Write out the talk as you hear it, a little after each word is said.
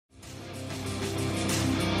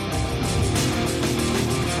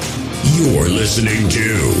You're listening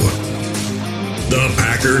to the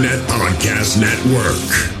Packernet Podcast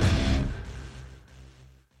Network.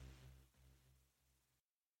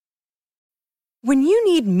 When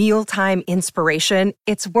you need mealtime inspiration,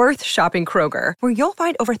 it's worth shopping Kroger, where you'll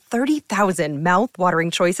find over 30,000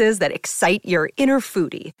 mouth-watering choices that excite your inner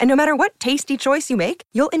foodie. And no matter what tasty choice you make,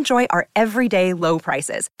 you'll enjoy our everyday low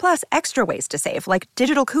prices, plus extra ways to save, like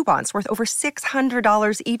digital coupons worth over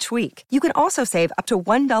 $600 each week. You can also save up to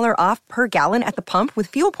 $1 off per gallon at the pump with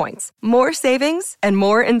fuel points. More savings and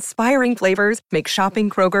more inspiring flavors make shopping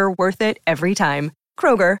Kroger worth it every time.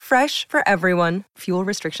 Kroger, fresh for everyone. Fuel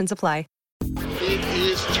restrictions apply. It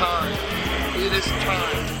is time. It is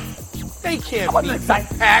time. They can't beat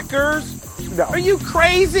the Packers. No. Are you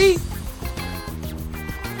crazy?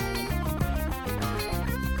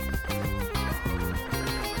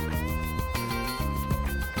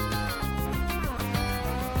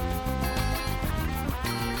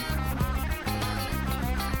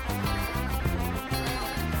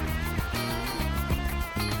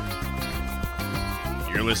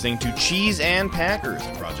 You're listening to Cheese and Packers,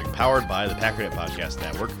 a project powered by the Packernet Podcast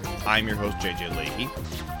Network. I'm your host, JJ Leahy.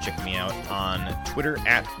 Check me out on Twitter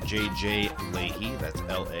at JJ Leahy. That's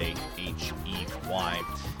Lahey.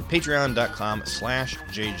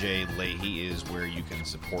 Patreon.com/JJ Leahy is where you can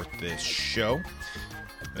support this show.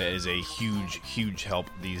 That is a huge, huge help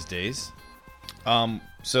these days.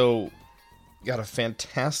 So, got a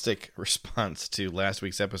fantastic response to last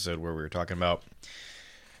week's episode where we were talking about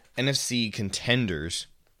NFC contenders.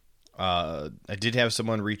 I did have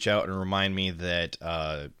someone reach out and remind me that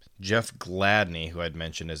Jeff Gladney, who I'd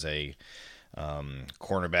mentioned as a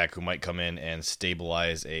cornerback who might come in and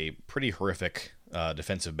stabilize a pretty horrific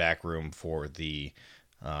defensive back room for the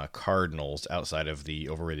Cardinals outside of the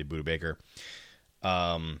overrated Budda Baker,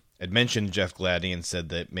 I'd mentioned Jeff Gladney and said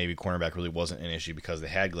that maybe cornerback really wasn't an issue because they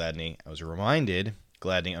had Gladney. I was reminded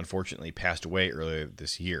Gladney unfortunately passed away earlier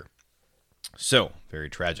this year. So, very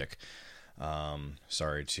tragic.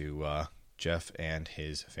 Sorry to Jeff and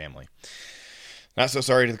his family. Not so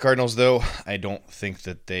sorry to the Cardinals, though. I don't think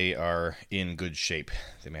that they are in good shape.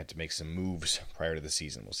 They may have to make some moves prior to the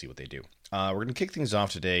season. We'll see what they do. We're going to kick things off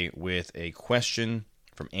today with a question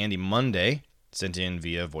from Andy Monday, sent in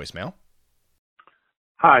via voicemail.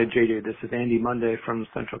 Hi, JJ. This is Andy Monday from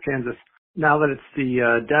Central Kansas. Now that it's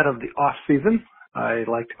the dead of the off season, I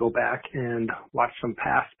like to go back and watch some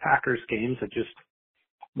past Packers games. I just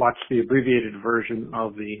watched the abbreviated version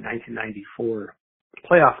of the 1994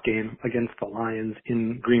 playoff game against the Lions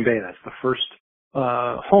in Green Bay. That's the first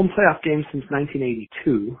home playoff game since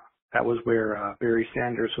 1982. That was where Barry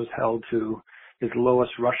Sanders was held to his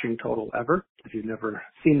lowest rushing total ever. If you've never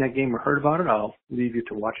seen that game or heard about it, I'll leave you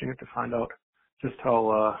to watching it to find out just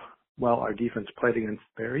how well our defense played against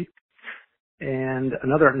Barry. And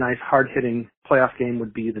another nice hard-hitting playoff game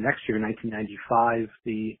would be the next year, 1995,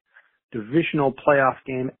 the divisional playoff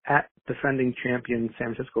game at defending champion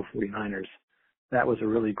San Francisco 49ers. That was a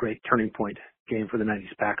really great turning point game for the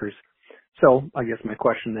 90s Packers. So I guess my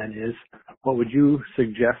question then is, what would you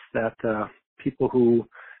suggest that people who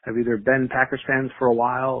have either been Packers fans for a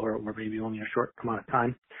while or maybe only a short amount of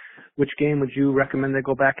time, which game would you recommend they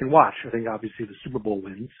go back and watch? I think obviously the Super Bowl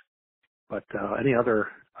wins, but any other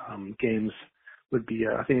games would be,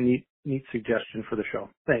 I think, a neat suggestion for the show.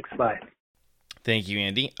 Thanks. Bye. Thank you,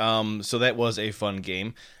 Andy. So that was a fun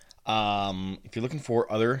game. If you're looking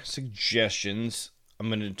for other suggestions, I'm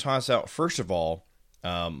going to toss out, first of all,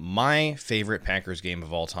 my favorite Packers game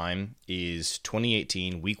of all time is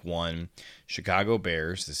 2018 Week 1 Chicago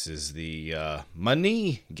Bears. This is the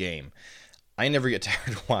money game. I never get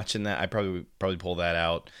tired of watching that. I probably pull that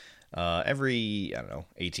out every,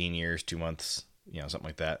 18 years, 2 months, something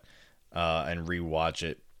like that, and rewatch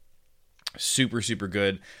it. Super, super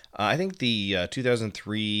good. I think the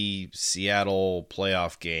 2003 Seattle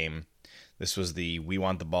playoff game, this was the we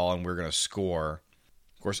want the ball and we're going to score.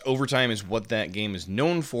 Of course, overtime is what that game is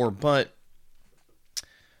known for, but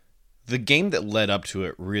the game that led up to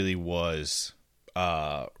it really was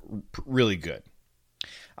really good.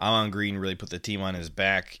 Amon Green really put the team on his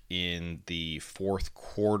back in the fourth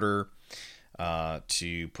quarter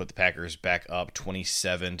to put the Packers back up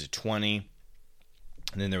 27-20.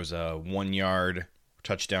 And then there was a 1-yard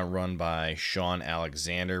touchdown run by Sean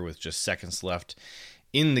Alexander with just seconds left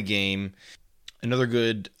in the game. Another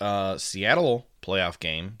good Seattle playoff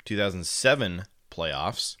game, 2007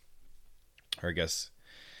 playoffs. Or I guess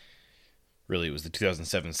really it was the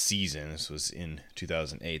 2007 season. This was in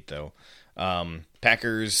 2008 though.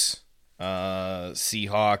 Packers,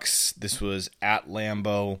 Seahawks. This was at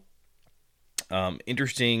Lambeau.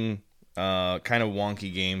 Interesting kind of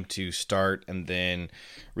wonky game to start, and then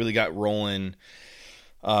really got rolling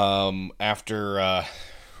after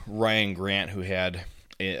Ryan Grant, who had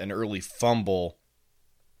an early fumble,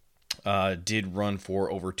 did run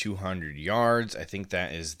for over 200 yards. I think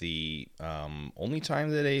that is the only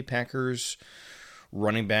time that a Packers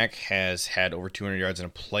running back has had over 200 yards in a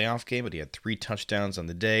playoff game, but he had 3 touchdowns on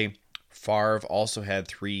the day. Favre also had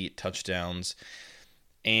 3 touchdowns,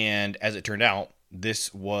 and as it turned out,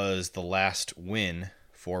 this was the last win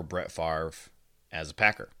for Brett Favre as a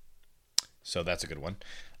Packer. So that's a good one.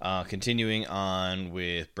 Continuing on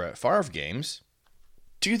with Brett Favre games,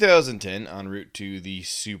 2010, en route to the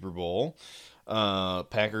Super Bowl,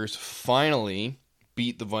 Packers finally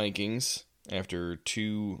beat the Vikings after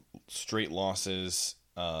 2 straight losses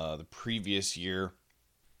the previous year.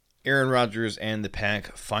 Aaron Rodgers and the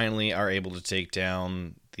Pack finally are able to take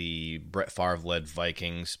down the Brett Favre-led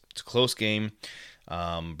Vikings. It's a close game.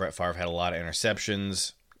 Brett Favre had a lot of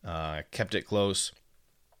interceptions, kept it close,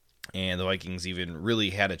 and the Vikings even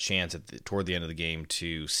really had a chance toward the end of the game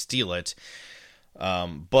to steal it.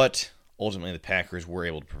 But ultimately the Packers were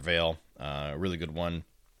able to prevail. A really good one.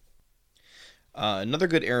 Another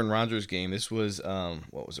good Aaron Rodgers game. This was,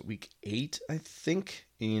 week 8, I think,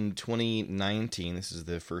 in 2019. This is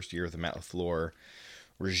the first year of the Matt LaFleur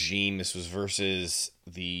regime. This was versus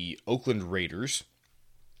the Oakland Raiders.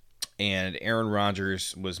 And Aaron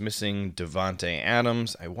Rodgers was missing Davante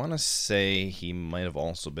Adams. I want to say he might have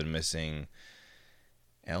also been missing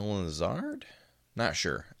Allen Lazard? Not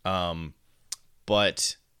sure.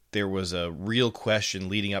 But there was a real question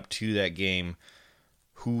leading up to that game,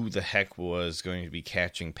 who the heck was going to be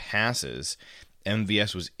catching passes.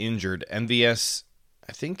 MVS was injured.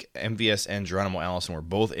 I think MVS and Geronimo Allison were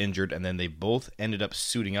both injured, and then they both ended up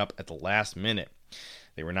suiting up at the last minute.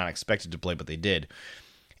 They were not expected to play, but they did.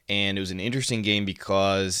 And it was an interesting game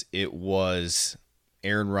because it was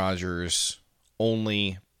Aaron Rodgers'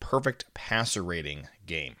 only perfect passer rating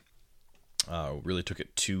game. Really took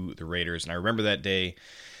it to the Raiders. And I remember that day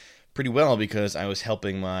pretty well because I was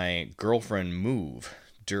helping my girlfriend move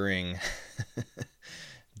during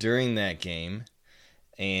that game.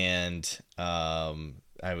 And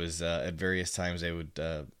I was at various times I would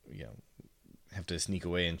have to sneak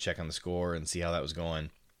away and check on the score and see how that was going.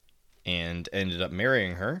 And ended up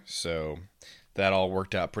marrying her, so that all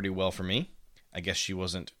worked out pretty well for me. I guess she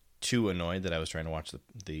wasn't too annoyed that I was trying to watch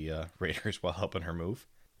the Raiders while helping her move.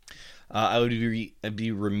 I would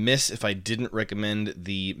be remiss if I didn't recommend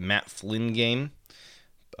the Matt Flynn game.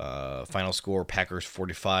 Final score, Packers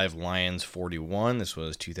 45, Lions 41. This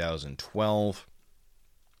was 2012.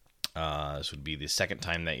 This would be the second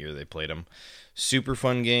time that year they played them. Super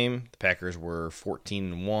fun game. The Packers were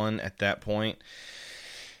 14-1 at that point.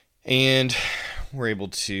 And we're able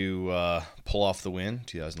to pull off the win,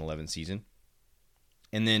 2011 season.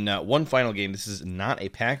 And then one final game. This is not a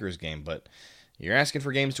Packers game, but you're asking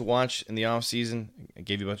for games to watch in the offseason. I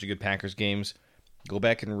gave you a bunch of good Packers games. Go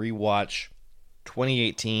back and rewatch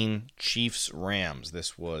 2018 Chiefs-Rams.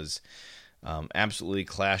 This was absolutely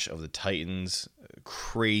Clash of the Titans.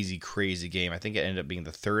 Crazy, crazy game. I think it ended up being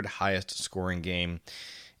the 3rd highest scoring game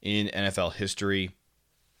in NFL history.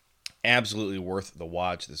 Absolutely worth the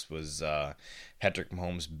watch. This was Patrick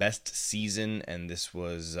Mahomes' best season, and this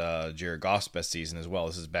was Jared Goff's best season as well.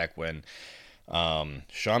 This is back when Sean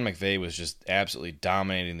McVay was just absolutely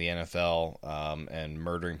dominating the NFL and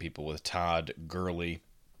murdering people with Todd Gurley.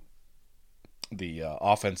 The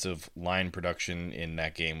offensive line production in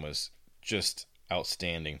that game was just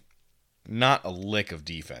outstanding. Not a lick of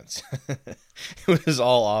defense. It was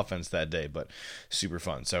all offense that day, but super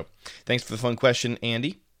fun. So thanks for the fun question,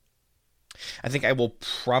 Andy. I think I will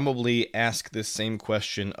probably ask this same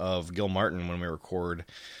question of Gil Martin when we record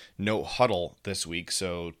No Huddle this week,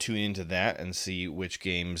 so tune into that and see which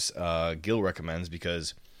games Gil recommends,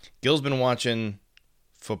 because Gil's been watching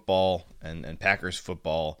football and Packers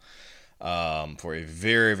football for a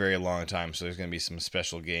very, very long time, so there's going to be some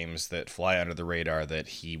special games that fly under the radar that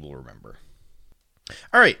he will remember.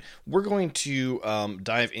 All right, we're going to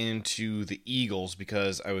dive into the Eagles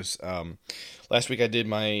because I was last week I did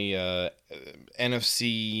my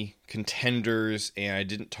NFC contenders, and I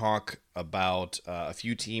didn't talk about a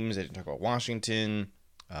few teams. I didn't talk about Washington,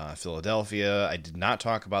 Philadelphia. I did not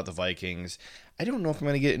talk about the Vikings. I don't know if I'm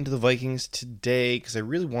going to get into the Vikings today because I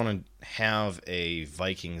really want to have a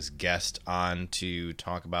Vikings guest on to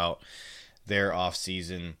talk about their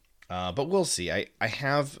offseason. But we'll see. I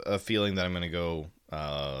have a feeling that I'm going to go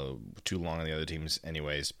too long on the other teams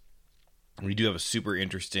anyways. We do have a super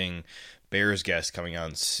interesting Bears guest coming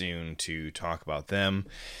on soon to talk about them.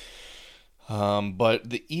 But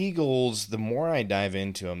the Eagles, the more I dive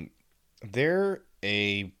into them, they're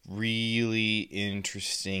a really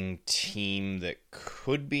interesting team that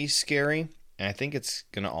could be scary. And I think it's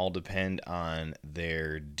going to all depend on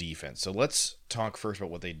their defense. So let's talk first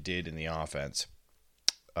about what they did in the offense,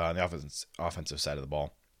 offensive side of the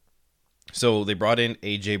ball. So they brought in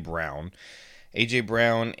A.J. Brown. A.J.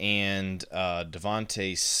 Brown and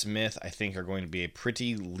Devontae Smith, I think, are going to be a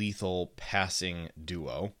pretty lethal passing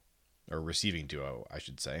duo, or receiving duo, I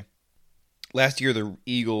should say. Last year, the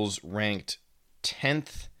Eagles ranked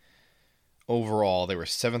 10th overall. They were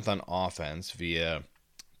 7th on offense via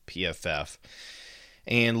PFF.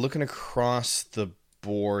 And looking across the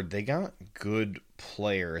board, they got good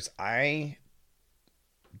players. I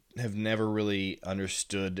have never really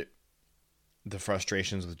understood the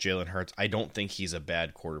frustrations with Jalen Hurts. I don't think he's a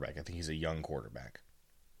bad quarterback. I think he's a young quarterback.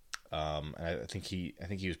 And I think he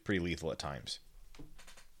was pretty lethal at times.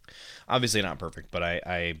 Obviously not perfect, but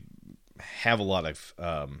I have a lot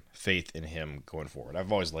of faith in him going forward.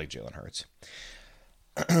 I've always liked Jalen Hurts.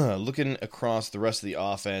 Looking across the rest of the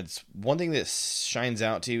offense, one thing that shines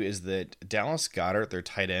out to you is that Dallas Goedert, their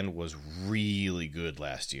tight end, was really good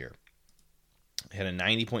last year. He had a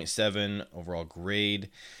 90.7 overall grade.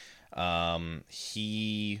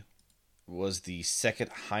 He was the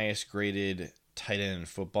second highest graded tight end in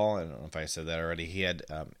football. I don't know if I said that already. He had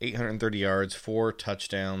 830 yards, 4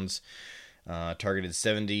 touchdowns, targeted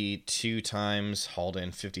 72 times, hauled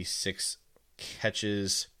in 56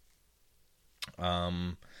 catches.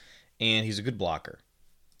 And he's a good blocker.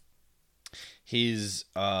 His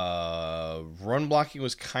run blocking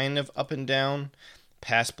was kind of up and down.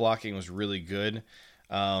 Pass blocking was really good.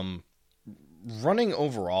 Running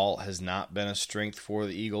overall has not been a strength for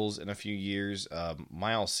the Eagles in a few years.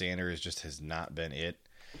 Miles Sanders just has not been it.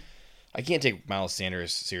 I can't take Miles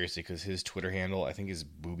Sanders seriously because his Twitter handle, I think, is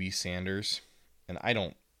Booby Sanders. And I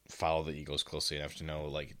don't follow the Eagles closely enough to know,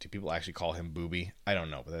 like, do people actually call him Booby? I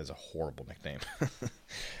don't know, but that is a horrible nickname.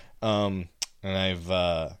 And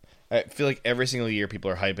I feel like every single year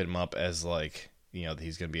people are hyping him up as, like, you know,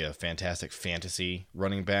 he's going to be a fantastic fantasy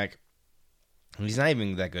running back. He's not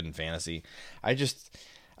even that good in fantasy. I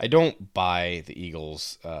don't buy the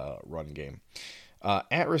Eagles' run game.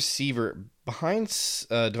 At receiver, behind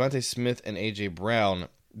Devontae Smith and A.J. Brown,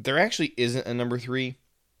 there actually isn't a number 3.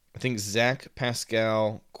 I think Zach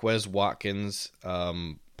Pascal, Quez Watkins,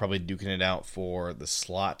 probably duking it out for the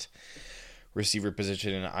slot receiver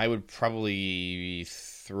position, and I would probably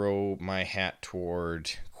throw my hat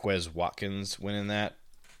toward Quez Watkins winning that.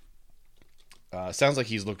 Sounds like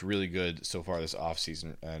he's looked really good so far this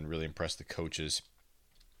offseason and really impressed the coaches.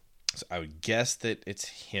 So I would guess that it's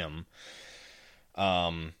him.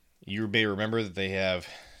 You may remember that they have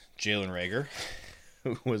Jalen Reagor,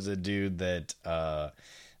 who was a dude that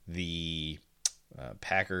the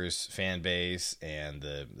Packers fan base and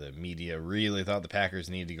the media really thought the Packers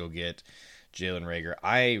needed to go get Jalen Reagor.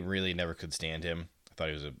 I really never could stand him. I thought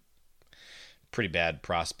he was a pretty bad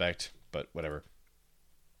prospect, but whatever.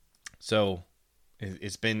 So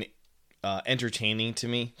it's been entertaining to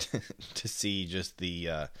me to see just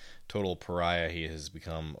the total pariah he has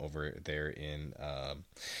become over there in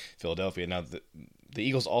Philadelphia. Now, the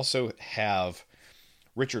Eagles also have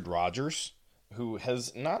Richard Rodgers, who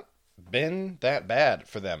has not been that bad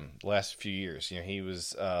for them the last few years. You know, he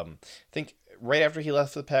was, I think, right after he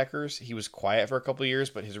left the Packers, he was quiet for a couple of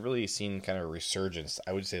years, but has really seen kind of a resurgence,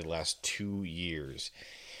 I would say, the last 2 years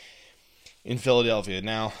in Philadelphia.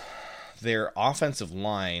 Now, their offensive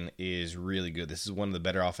line is really good. This is one of the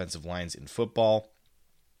better offensive lines in football,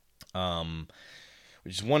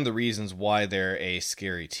 which is one of the reasons why they're a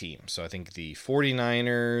scary team. So I think the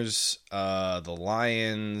 49ers, the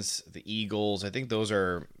Lions, the Eagles, I think those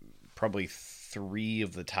are probably 3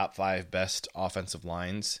 of the top 5 best offensive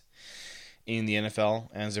lines in the NFL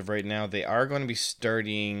as of right now. They are going to be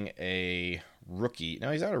starting a rookie.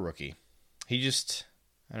 No, he's not a rookie. He just,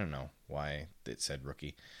 I don't know why it said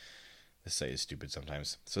rookie. This site is stupid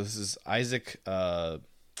sometimes. So this is Isaac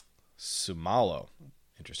Sumalo.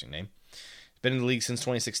 Interesting name. He's been in the league since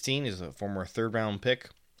 2016. He's a former third-round pick.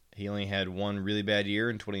 He only had one really bad year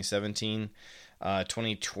in 2017.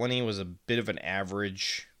 2020 was a bit of an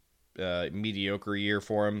average, mediocre year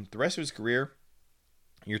for him. The rest of his career,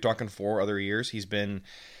 you're talking 4 other years. He's been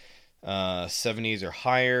 70s or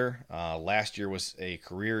higher. Last year was a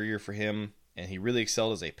career year for him, and he really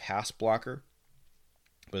excelled as a pass blocker.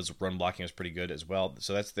 But his run blocking was pretty good as well.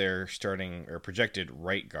 So that's their starting or projected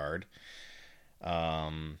right guard.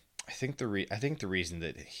 I think the reason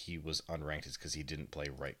that he was unranked is because he didn't play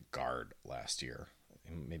right guard last year.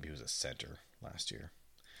 Maybe he was a center last year.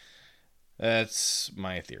 That's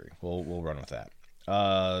my theory. We'll run with that.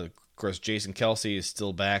 Of course, Jason Kelsey is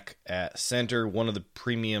still back at center, one of the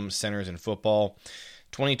premium centers in football.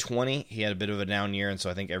 2020, he had a bit of a down year, and so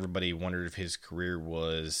I think everybody wondered if his career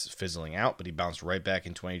was fizzling out, but he bounced right back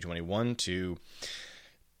in 2021 to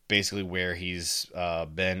basically where he's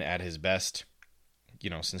been at his best.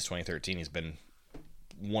 Since 2013, he's been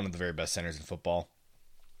one of the very best centers in football.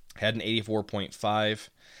 Had an 84.5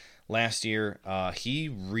 last year. He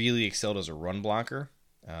really excelled as a run blocker.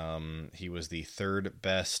 He was the third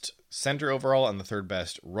best center overall and the third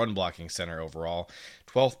best run blocking center overall.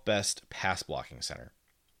 12th best pass blocking center.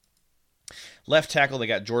 Left tackle, they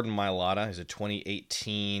got Jordan Mailata. He's a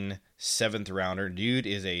 2018 7th rounder. Dude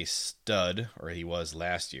is a stud, or he was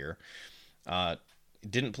last year.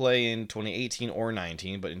 Didn't play in 2018 or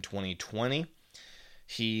 19, but in 2020,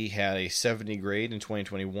 he had a 70 grade. In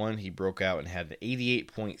 2021, he broke out and had an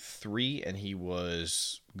 88.3, and he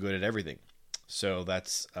was good at everything. So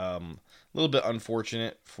that's a little bit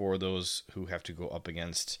unfortunate for those who have to go up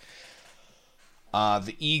against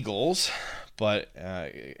the Eagles, but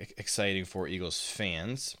exciting for Eagles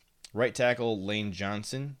fans. Right tackle, Lane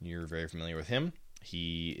Johnson. You're very familiar with him.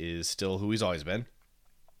 He is still who he's always been.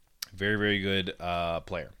 Very, very good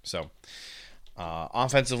player. So,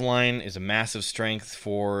 offensive line is a massive strength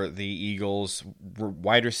for the Eagles.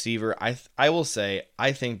 Wide receiver, I will say,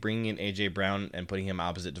 I think bringing in A.J. Brown and putting him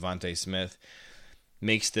opposite Devontae Smith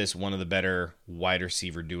makes this one of the better wide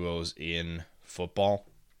receiver duos in football,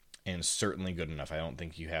 and certainly good enough. I don't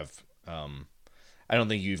think you have, I don't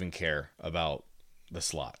think you even care about the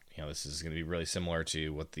slot. This is going to be really similar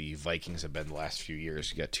to what the Vikings have been the last few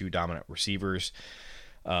years. You got two dominant receivers.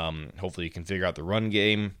 Hopefully you can figure out the run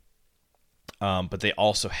game. But they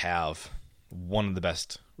also have one of the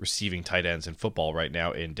best receiving tight ends in football right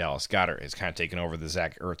now in Dallas Goedert. It's kind of taken over the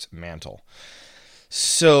Zach Ertz mantle.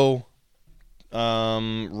 So,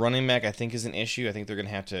 running back I think is an issue. I think they're going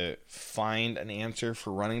to have to find an answer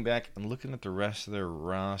for running back. I'm looking at the rest of their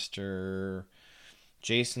roster.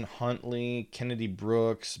 Jason Huntley, Kennedy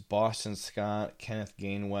Brooks, Boston Scott, Kenneth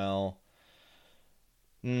Gainwell.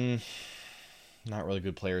 Not really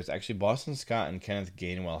good players. Actually, Boston Scott and Kenneth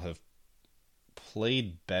Gainwell have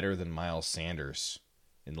played better than Miles Sanders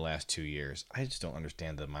in the last 2 years. I just don't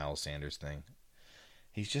understand the Miles Sanders thing.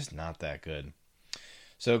 He's just not that good.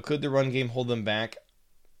 So could the run game hold them back?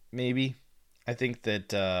 Maybe. I think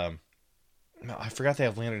that I forgot they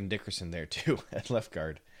have Landon Dickerson there too at left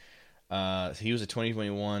guard. He was a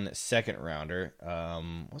 2021 second rounder.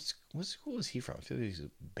 What school was he from? I feel like he's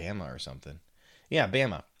Bama or something. Yeah,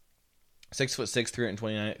 Bama. 6'6",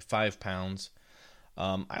 325 pounds.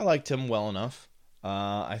 I liked him well enough.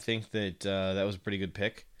 I think that that was a pretty good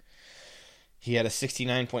pick. He had a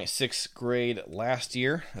 69.6 grade last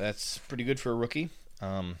year. That's pretty good for a rookie.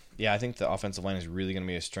 I think the offensive line is really going to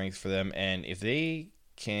be a strength for them. And if they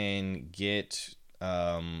can get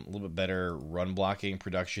a little bit better run blocking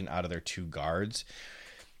production out of their two guards,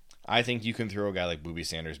 I think you can throw a guy like Boobie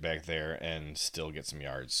Sanders back there and still get some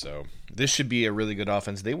yards. So this should be a really good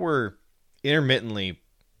offense. They were intermittently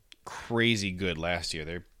crazy good last year.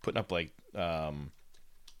 They're putting up like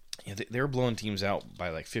they were blowing teams out by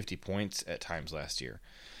like 50 points at times last year.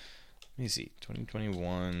 Let me see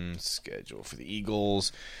 2021 schedule for the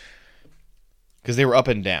Eagles, because they were up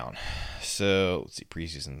and down. So let's see,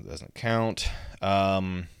 preseason doesn't count. So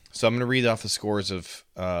I'm going to read off the scores of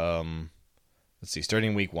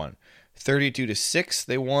starting week 1. 32-6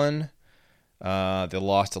 they won. They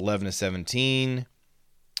lost 11-17.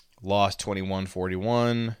 Lost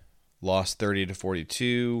 21-41, lost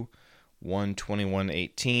 30-42, won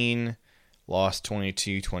 21-18, lost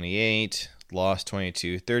 22-28, lost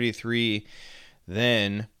 22-33.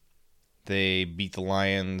 Then they beat the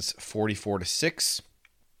Lions 44-6,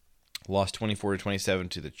 lost 24-27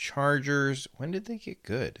 to the Chargers. When did they get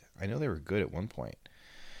good? I know they were good at one point.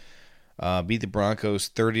 Beat the Broncos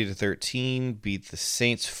 30-13, beat the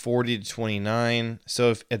Saints 40-29.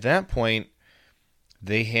 So if at that point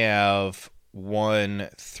they have won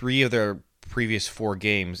 3 of their previous 4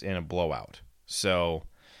 games in a blowout. So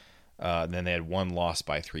then they had one loss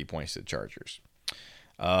by 3 points to the Chargers.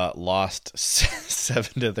 Lost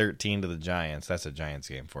 7-13 to the Giants. That's a Giants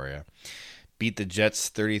game for you. Beat the Jets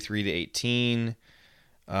 33-18.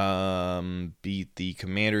 Beat the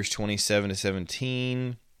Commanders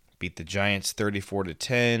 27-17. Beat the Giants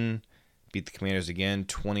 34-10. Beat the Commanders again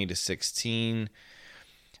 20-16.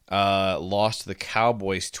 Lost to the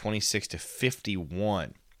Cowboys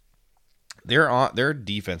 26-51. Their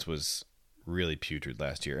defense was really putrid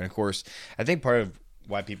last year. And of course, I think part of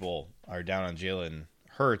why people are down on Jalen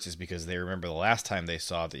Hurts is because they remember the last time they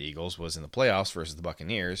saw the Eagles was in the playoffs versus the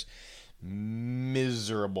Buccaneers.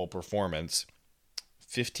 Miserable performance.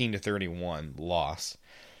 15-31 loss.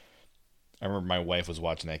 I remember my wife was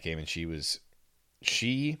watching that game, and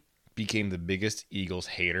she became the biggest Eagles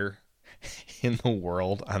hater in the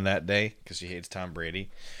world on that day because she hates Tom Brady.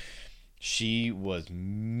 She was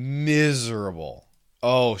miserable.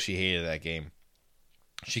 Oh, she hated that game.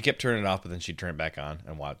 She kept turning it off, but then she'd turn it back on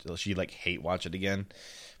and watch. She'd hate watch it again,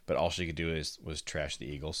 but all she could do was trash the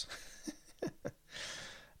Eagles.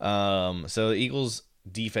 So the Eagles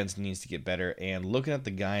defense needs to get better, and looking at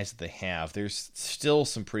the guys that they have, there's still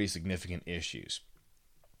some pretty significant issues.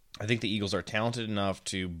 I think the Eagles are talented enough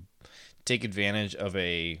to take advantage of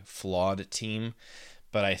a flawed team,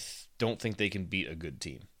 but I don't think they can beat a good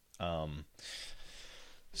team.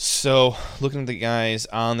 So looking at the guys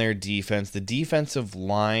on their defense, the defensive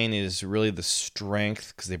line is really the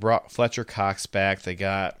strength because they brought Fletcher Cox back. They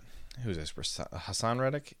got, who's this, Hassan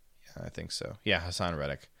Reddick? I think so. Yeah, Hassan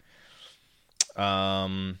Reddick.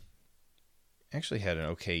 Actually had an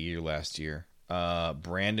okay year last year.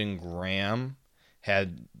 Brandon Graham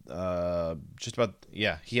had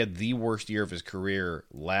he had the worst year of his career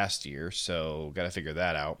last year, so got to figure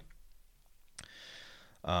that out.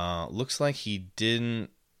 Looks like he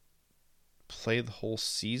didn't play the whole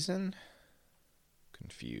season.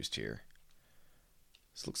 Confused here.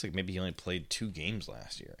 This looks like maybe he only played 2 games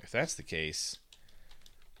last year. If that's the case,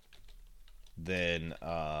 then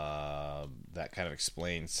that kind of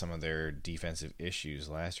explains some of their defensive issues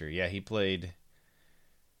last year. Yeah, he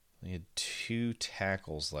had 2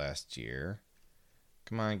 tackles last year.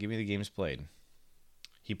 Come on, give me the games played.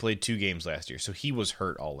 He played 2 games last year, so he was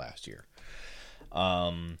hurt all last year.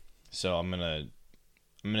 So I'm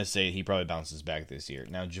gonna say he probably bounces back this year.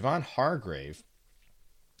 Now, Javon Hargrave,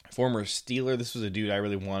 former Steeler, this was a dude I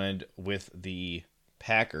really wanted with the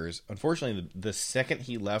Packers. Unfortunately, the second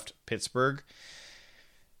he left Pittsburgh,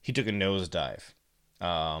 he took a nosedive.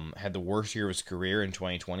 Had the worst year of his career in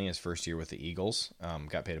 2020, his first year with the Eagles.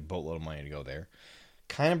 Got paid a boatload of money to go there.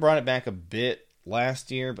 Kind of brought it back a bit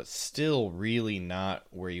last year, but still really not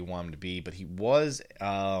where you want him to be. But he was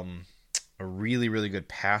a really, really good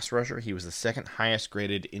pass rusher. He was the second highest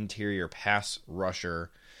graded interior pass rusher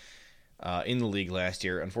in the league last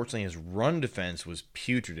year. Unfortunately, his run defense was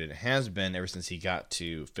putrid. It has been ever since he got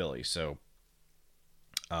to Philly. So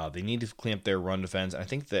they need to clean up their run defense. I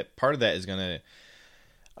think that part of that is going to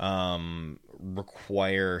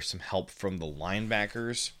require some help from the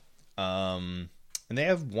linebackers. And they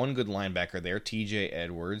have one good linebacker there, TJ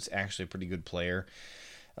Edwards, actually a pretty good player.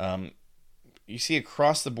 You see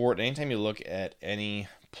across the board, anytime you look at any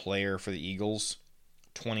player for the Eagles,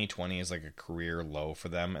 2020 is like a career low for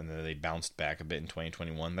them, and then they bounced back a bit in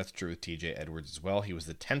 2021. That's true with TJ Edwards as well. He was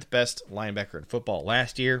the 10th best linebacker in football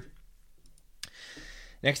last year.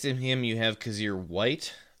 Next to him, you have Kazir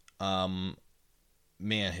White. Man,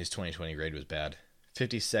 his 2020 grade was bad.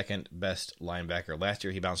 52nd best linebacker last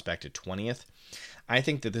year. He bounced back to 20th. I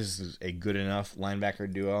think that this is a good enough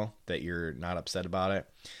linebacker duo that you're not upset about it.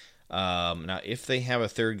 Now, if they have a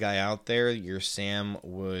third guy out there, your Sam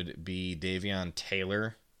would be Davion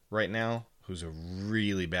Taylor right now, who's a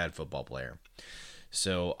really bad football player.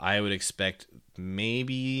 So I would expect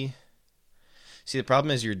maybe... See, the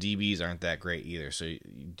problem is your DBs aren't that great either. So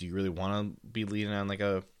do you really want to be leading on like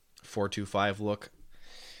a 4-2-5 look?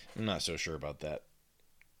 I'm not so sure about that.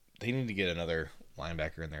 They need to get another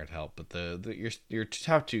linebacker in there to help, but your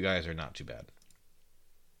top 2 guys are not too bad.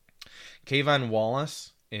 Kayvon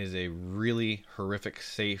Wallace is a really horrific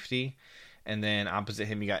safety. And then opposite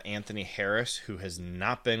him, you got Anthony Harris, who has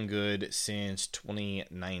not been good since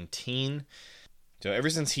 2019. So ever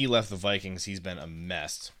since he left the Vikings, he's been a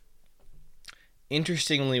mess.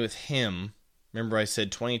 Interestingly with him, remember I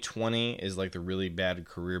said 2020 is like the really bad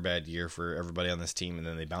year for everybody on this team, and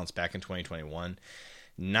then they bounce back in 2021.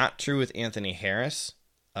 Not true with Anthony Harris.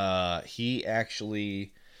 He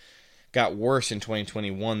actually got worse in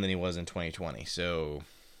 2021 than he was in 2020. So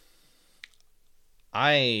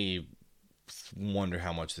I wonder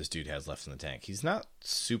how much this dude has left in the tank. He's not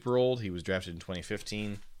super old. He was drafted in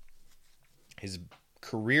 2015. His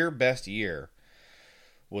career best year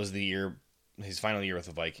was his final year with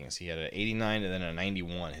the Vikings. He had an 89 and then a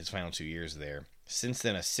 91 his final 2 years there. Since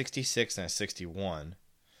then, a 66 and a 61.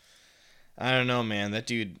 I don't know, man. That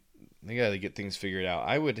dude, they got to get things figured out.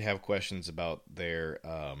 I would have questions about their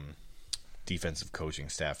defensive coaching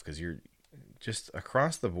staff because you're just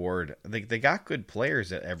across the board. They got good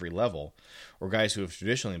players at every level, or guys who have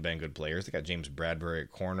traditionally been good players. They got James Bradbury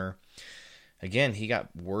at corner. Again, he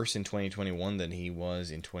got worse in 2021 than he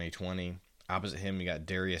was in 2020. Opposite him, you got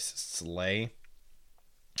Darius Slay.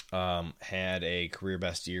 Had a career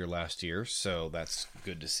best year last year, so that's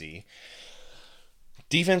good to see.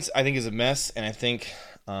 Defense, I think, is a mess, and I think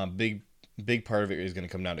big part of it is going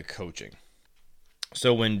to come down to coaching.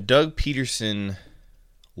 So when Doug Peterson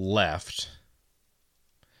left,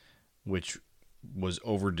 which was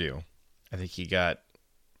overdue, I think he got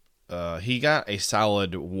a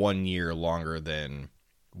solid 1 year longer than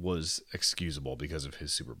was excusable because of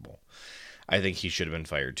his Super Bowl. I think he should have been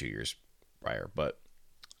fired 2 years prior. But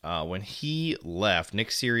when he left, Nick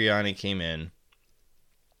Sirianni came in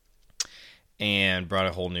and brought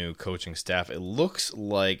a whole new coaching staff. It looks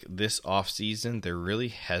like this offseason there really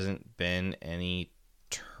hasn't been any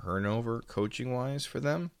turnover coaching-wise for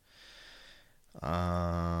them.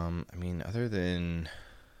 Other than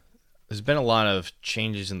there's been a lot of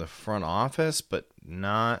changes in the front office, but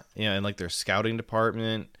not, in like their scouting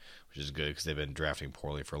department, which is good because they've been drafting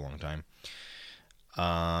poorly for a long time.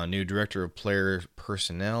 New director of player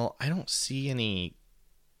personnel. I don't see any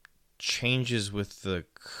changes with the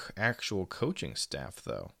actual coaching staff,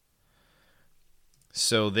 though.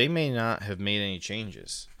 So they may not have made any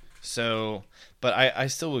changes. So, but I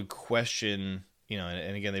still would question,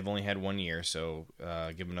 and again, they've only had 1 year, so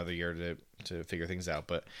give them another year to figure things out.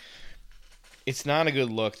 But it's not a good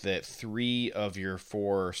look that 3 of your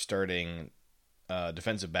 4 starting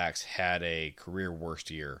defensive backs had a career worst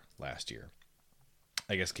year last year.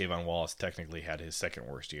 I guess Kayvon Wallace technically had his second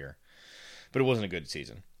worst year, but it wasn't a good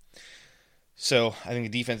season. So I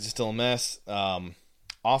think the defense is still a mess.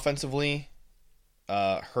 Offensively,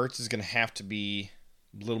 Hurts is going to have to be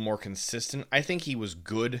a little more consistent. I think he was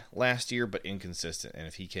good last year, but inconsistent. And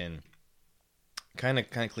if he can kind of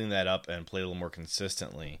clean that up and play a little more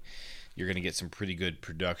consistently, you're going to get some pretty good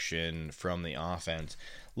production from the offense.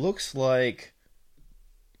 Looks like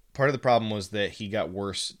part of the problem was that he got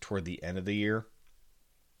worse toward the end of the year.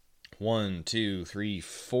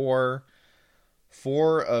 4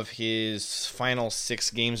 of his final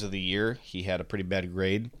 6 games of the year, he had a pretty bad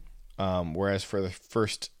grade. Whereas for the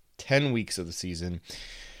first 10 weeks of the season,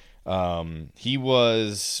 he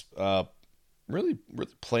was really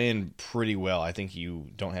playing pretty well. I think you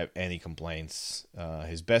don't have any complaints.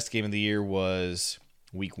 His best game of the year was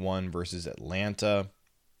week 1 versus Atlanta.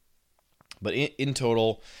 But in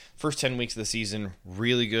total, first 10 weeks of the season,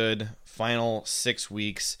 really good. Final 6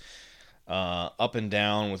 weeks, up and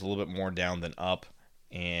down, with a little bit more down than up,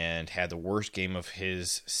 and had the worst game of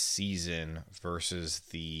his season versus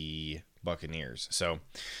the Buccaneers. So,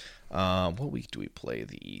 what week do we play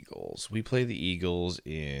the Eagles? We play the Eagles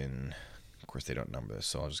in, of course they don't number this,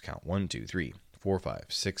 so I'll just count 1, 2, 3, 4, 5,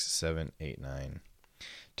 6, 7, 8, 9,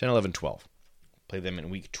 10, 11, 12. Play them in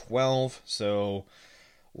week 12, so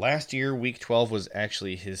last year, week 12 was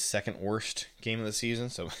actually his second worst game of the season,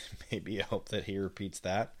 so maybe I hope that he repeats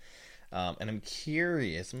that. And I'm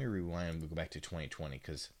curious, let me rewind and we'll go back to 2020,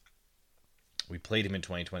 because we played him in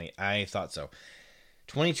 2020. I thought so.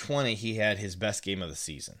 2020, he had his best game of the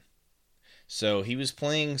season. So he was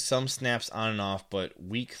playing some snaps on and off, but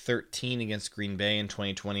week 13 against Green Bay in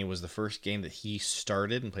 2020 was the first game that he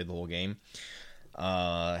started and played the whole game.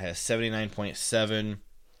 Has 79.7,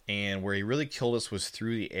 and where he really killed us was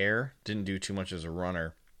through the air. Didn't do too much as a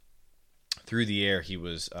runner. Through the air, he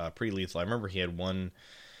was pretty lethal. I remember he had one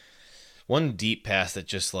deep pass that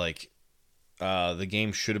just the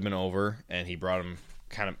game should have been over, and he brought him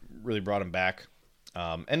back.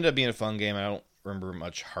 Ended up being a fun game. I don't remember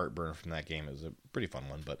much heartburn from that game. It was a pretty fun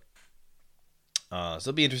one, but so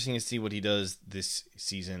it'll be interesting to see what he does this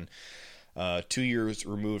season. 2 years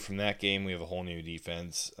removed from that game, we have a whole new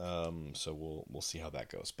defense, so we'll see how that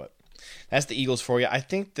goes. But that's the Eagles for you. I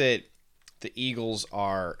think that the Eagles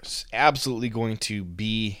are absolutely going to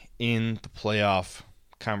be in the playoff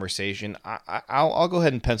conversation. I'll go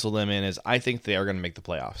ahead and pencil them in, as I think they are going to make the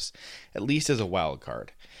playoffs, at least as a wild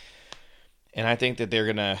card. And I think that they're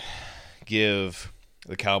going to give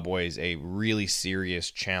the Cowboys a really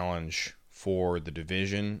serious challenge for the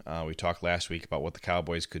division. We talked last week about what the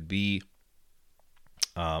Cowboys could be.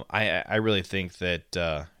 I really think that...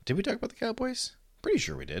 did we talk about the Cowboys? Pretty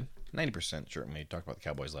sure we did. 90% sure we talked about the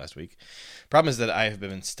Cowboys last week. Problem is that I have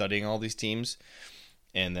been studying all these teams,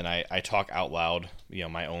 and then I talk out loud,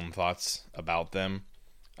 my own thoughts about them.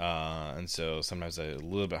 And so sometimes it's a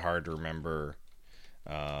little bit hard to remember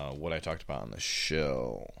what I talked about on the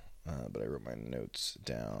show. But I wrote my notes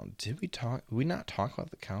down. Did we not talk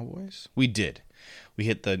about the Cowboys? We did. We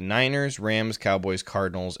hit the Niners, Rams, Cowboys,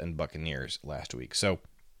 Cardinals, and Buccaneers last week. So,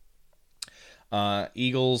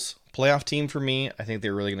 Eagles, playoff team for me. I think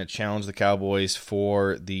they're really going to challenge the Cowboys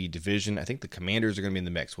for the division. I think the Commanders are going to be in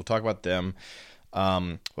the mix. We'll talk about them.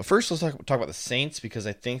 But first, let's talk about the Saints, because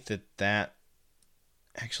I think that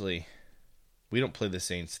actually, we don't play the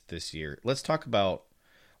Saints this year. Let's talk about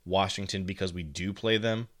Washington because we do play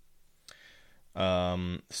them.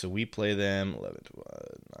 So we play them 11, 12,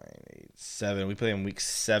 9, 8, 7. We play them week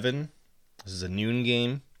 7. This is a noon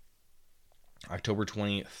game, October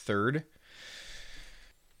 23rd.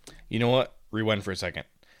 You know what? Rewind for a second.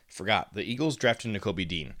 Forgot. The Eagles drafted Nakobe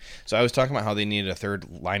Dean. So I was talking about how they needed a third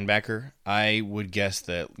linebacker. I would guess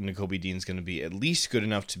that Nakobe Dean's going to be at least good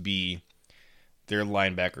enough to be their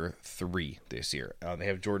linebacker 3 this year. They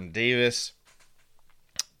have Jordan Davis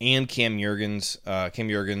and Cam Jurgens. Cam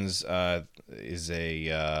Jurgens is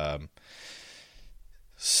a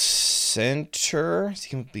center. Is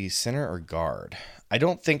he going to be center or guard? I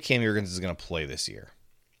don't think Cam Jurgens is going to play this year.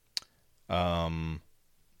 They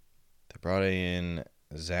brought in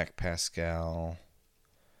Zach Pascal.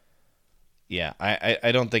 Yeah,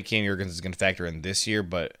 I don't think Cam Jurgens is going to factor in this year,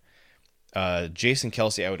 but Jason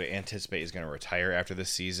Kelce, I would anticipate, is going to retire after this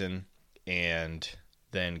season, and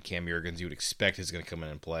then Cam Jurgens, you would expect, is going to come in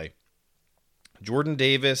and play. Jordan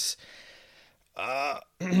Davis,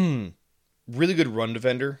 really good run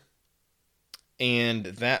defender, and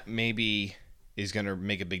that maybe is going to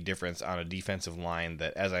make a big difference on a defensive line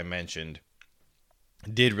that, as I mentioned,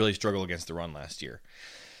 did really struggle against the run last year.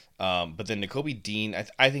 But then Nakobe Dean,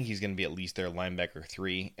 I think he's going to be at least their linebacker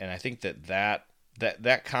 3, and I think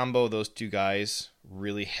that combo, those two guys,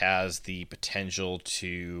 really has the potential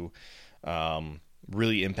to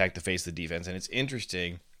really impact the face of the defense. And it's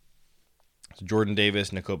interesting. So Jordan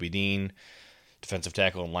Davis, Nakobe Dean, defensive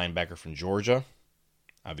tackle and linebacker from Georgia.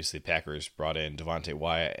 Obviously, Packers brought in Devontae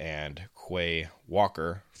Wyatt and Quay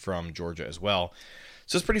Walker from Georgia as well.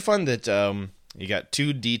 So it's pretty fun that you got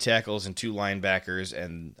 2 D tackles and 2 linebackers,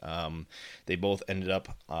 and they both ended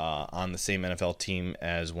up on the same NFL team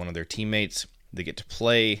as one of their teammates. They get to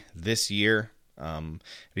play this year. It'd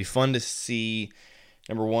be fun to see,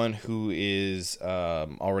 number one, who is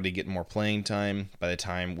already getting more playing time by the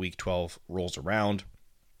time Week 12 rolls around.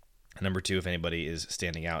 And number 2, if anybody is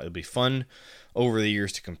standing out. It'll be fun over the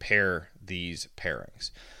years to compare these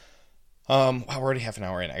pairings. Wow, we're already half an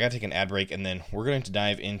hour in. I got to take an ad break, and then we're going to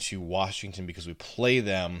dive into Washington because we play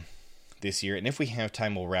them this year. And if we have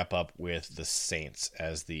time, we'll wrap up with the Saints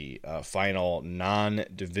as the final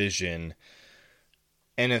non-division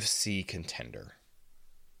NFC contender.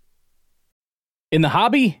 In the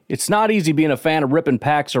hobby, it's not easy being a fan of ripping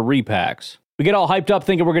packs or repacks. We get all hyped up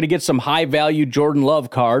thinking we're going to get some high-value Jordan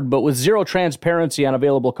Love card, but with zero transparency on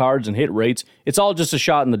available cards and hit rates, it's all just a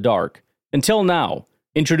shot in the dark. Until now.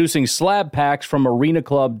 Introducing Slab Packs from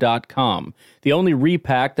ArenaClub.com, the only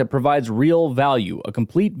repack that provides real value, a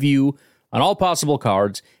complete view on all possible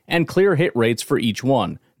cards, and clear hit rates for each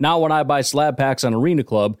one. Now when I buy Slab Packs on Arena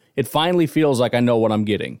Club, it finally feels like I know what I'm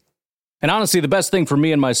getting. And honestly, the best thing for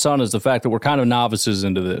me and my son is the fact that we're kind of novices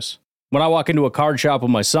into this. When I walk into a card shop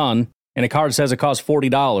with my son, and a card says it costs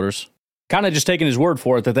 $40, kind of just taking his word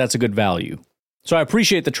for it that that's a good value. So I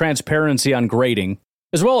appreciate the transparency on grading,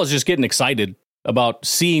 as well as just getting excited about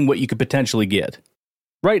seeing what you could potentially get.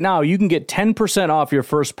 Right now, you can get 10% off your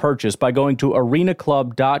first purchase by going to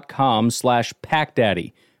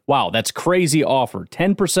arenaclub.com/packdaddy. Wow, that's crazy offer.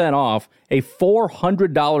 10% off a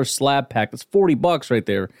 $400 slab pack. That's $40 right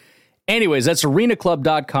there. Anyways, that's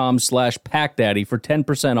arenaclub.com/packdaddy for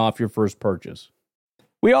 10% off your first purchase.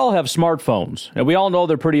 We all have smartphones, and we all know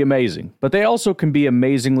they're pretty amazing, but they also can be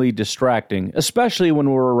amazingly distracting, especially when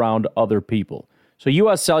we're around other people. So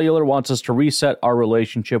US Cellular wants us to reset our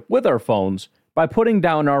relationship with our phones by putting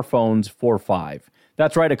down our phones for $5.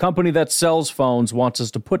 That's right, a company that sells phones wants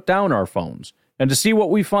us to put down our phones. And to see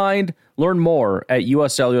what we find, learn more at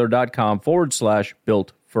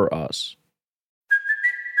uscellular.com/built for us.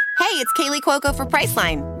 Hey, it's Kaylee Cuoco for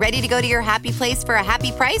Priceline. Ready to go to your happy place for a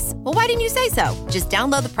happy price? Well, why didn't you say so? Just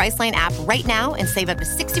download the Priceline app right now and save up to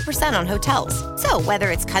 60% on hotels. So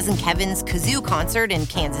whether it's Cousin Kevin's Kazoo Concert in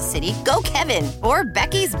Kansas City, go Kevin, or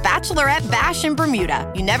Becky's Bachelorette Bash in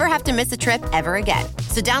Bermuda, you never have to miss a trip ever again.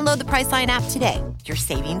 So download the Priceline app today. Your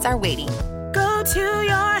savings are waiting. Go to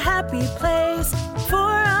your happy place for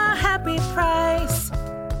a happy price.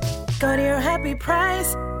 Go to your happy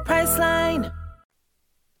price, Priceline.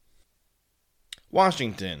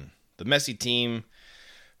 Washington, the messy team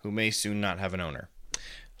who may soon not have an owner.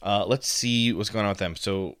 Let's see what's going on with them.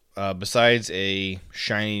 So besides a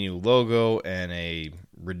shiny new logo and a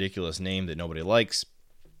ridiculous name that nobody likes,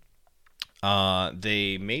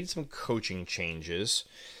 they made some coaching changes.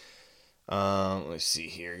 Let's see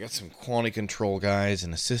here. Got some quality control guys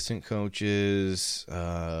and assistant coaches.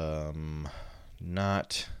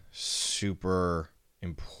 Not super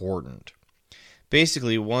important.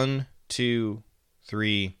 Basically, 1, 2,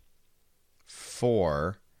 3,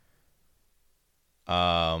 4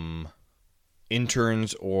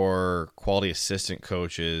 interns or quality assistant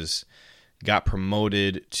coaches got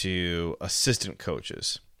promoted to assistant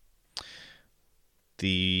coaches.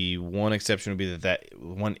 The one exception would be that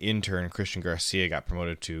one intern, Christian Garcia, got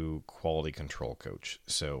promoted to quality control coach.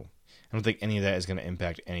 So I don't think any of that is going to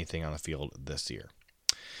impact anything on the field this year.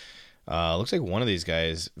 Looks like one of these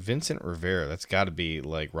guys, Vincent Rivera, that's got to be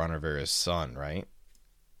like Ron Rivera's son, right?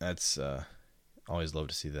 That's always love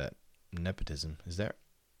to see that nepotism. Is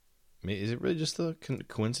it really just a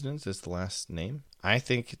coincidence? That's the last name? I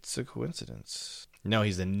think it's a coincidence. No,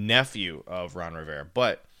 he's the nephew of Ron Rivera,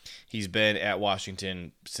 but he's been at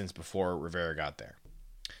Washington since before Rivera got there.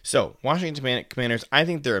 So, Washington Commanders, I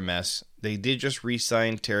think they're a mess. They did just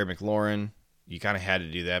re-sign Terry McLaurin. You kind of had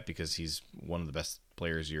to do that because he's one of the best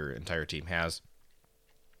players your entire team has.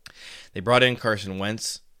 They brought in Carson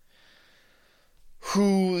Wentz,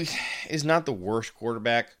 who is not the worst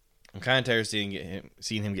quarterback. I'm kind of tired of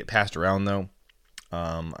seeing him get passed around, though.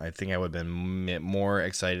 I think I would have been more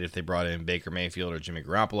excited if they brought in Baker Mayfield or Jimmy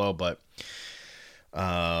Garoppolo, but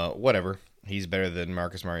whatever. He's better than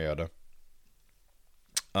Marcus Mariota.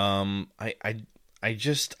 I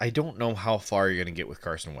don't know how far you're going to get with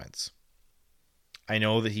Carson Wentz. I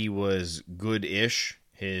know that he was good-ish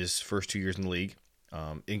his first 2 years in the league.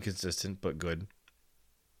 Inconsistent, but good.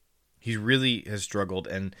 He really has struggled,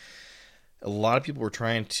 and a lot of people were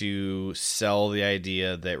trying to sell the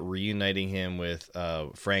idea that reuniting him with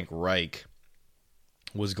Frank Reich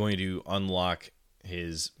was going to unlock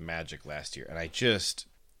his magic last year. And I just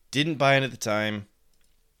didn't buy it at the time.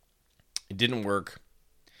 It didn't work.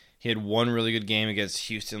 He had one really good game against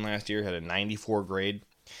Houston last year, had a 94 grade.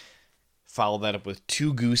 Followed that up with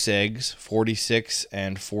 2 goose eggs, 46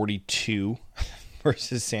 and 42,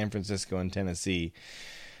 versus San Francisco and Tennessee.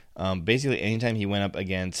 Basically, anytime he went up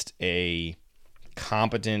against a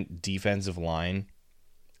competent defensive line,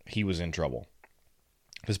 he was in trouble.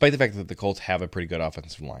 Despite the fact that the Colts have a pretty good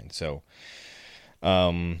offensive line. So,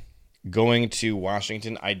 going to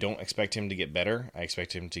Washington, I don't expect him to get better. I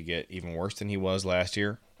expect him to get even worse than he was last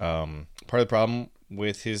year. Part of the problem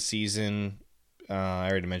with his season, I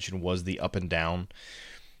already mentioned, was the up and down.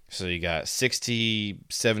 So you got 60,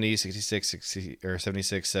 70, 66, 60, or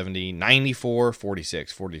 76, 70, 94,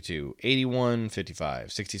 46, 42, 81,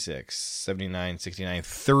 55, 66, 79, 69,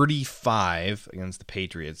 35 against the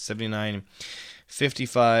Patriots, 79,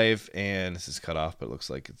 55, and this is cut off, but it looks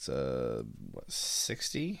like it's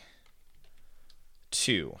 62.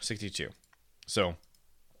 So,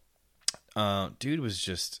 dude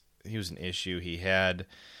was he was an issue. He had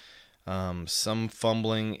some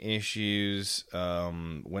fumbling issues.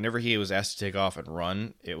 Whenever he was asked to take off and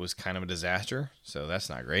run, it was kind of a disaster, so that's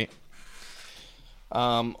not great.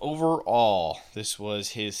 Overall, this was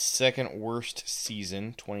his second worst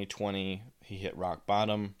season. 2020, he hit rock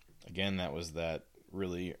bottom. Again, that was that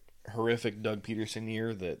really horrific Doug Peterson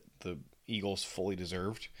year that the Eagles fully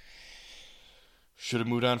deserved. Should have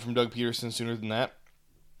moved on from Doug Peterson sooner than that.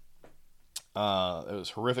 It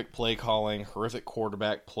was horrific play calling, horrific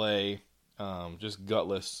quarterback play, just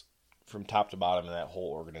gutless from top to bottom in that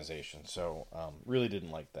whole organization. So, really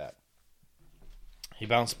didn't like that. He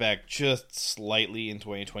bounced back just slightly in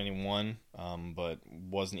 2021, but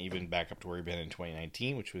wasn't even back up to where he'd been in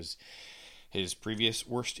 2019, which was his previous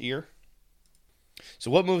worst year.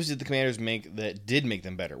 So what moves did the Commanders make that did make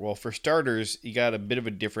them better? Well, for starters, you got a bit of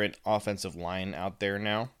a different offensive line out there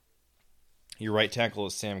now. Your right tackle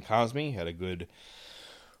is Sam Cosmi. Had a good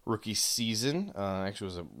rookie season. Actually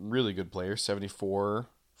was a really good player. 74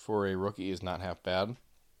 for a rookie is not half bad.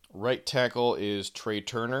 Right tackle is Trey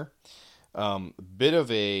Turner. Bit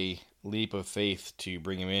of a leap of faith to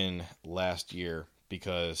bring him in last year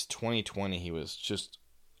because 2020 he was just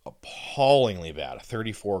appallingly bad. A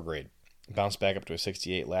 34 grade. Bounced back up to a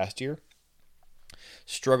 68 last year.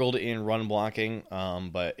 Struggled in run blocking,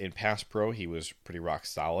 but in pass pro he was pretty rock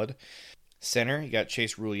solid. Center, you got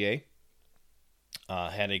Chase Roulier.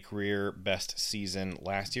 Had a career best season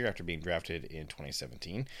last year after being drafted in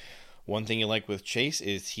 2017. One thing you like with Chase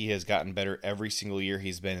is he has gotten better every single year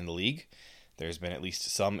he's been in the league. There's been at least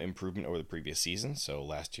some improvement over the previous season, so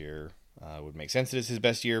last year would make sense that it's his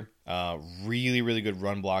best year. Really, really good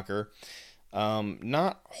run blocker.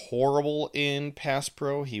 Not horrible in pass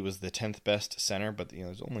pro. He was the 10th best center, but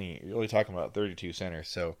you're only talking about 32 centers,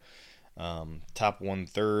 so top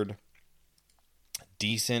 1/3.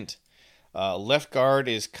 Decent. Left guard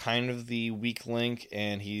is kind of the weak link,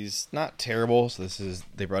 and he's not terrible. So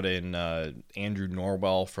they brought in Andrew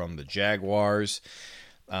Norwell from the Jaguars.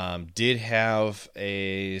 Did have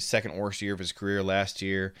a second worst year of his career last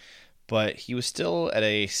year, but he was still at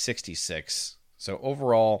a 66. So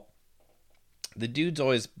overall, the dude's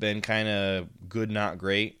always been kind of good, not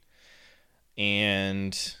great,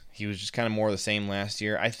 and he was just kind of more of the same last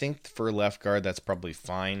year. I think for left guard, that's probably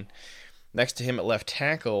fine. Next to him at left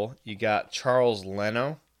tackle, you got Charles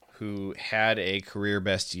Leno, who had a career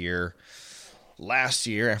best year last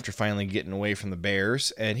year after finally getting away from the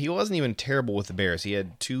Bears, and he wasn't even terrible with the Bears. He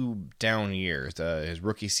had 2 down years, his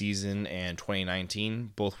rookie season and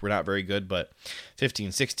 2019. Both were not very good, but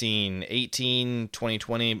 15, 16, 18,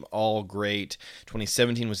 2020, all great.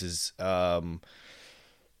 2017 was his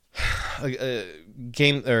a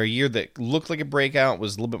game or a year that looked like a breakout,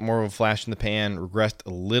 was a little bit more of a flash in the pan, regressed a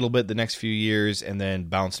little bit the next few years, and then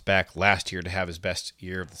bounced back last year to have his best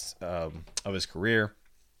year of his career.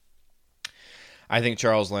 I think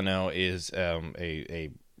Charles Leno is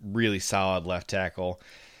a really solid left tackle,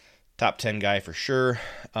 top 10 guy for sure.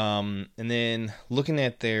 And then looking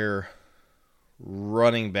at their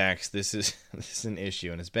running backs, this is an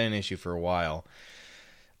issue, and it's been an issue for a while.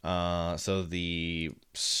 So the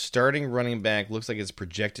starting running back looks like it's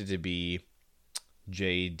projected to be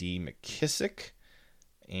J.D. McKissick.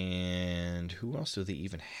 And who else do they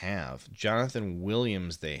even have? Jonathan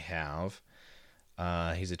Williams they have.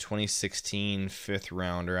 He's a 2016 fifth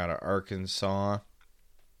rounder out of Arkansas.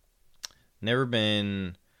 Never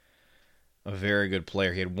been a very good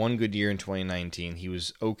player. He had 1 good year in 2019. He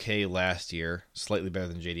was okay last year, slightly better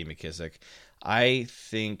than J.D. McKissick. I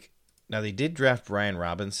think, now they did draft Brian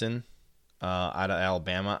Robinson out of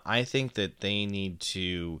Alabama. I think that they need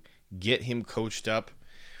to get him coached up,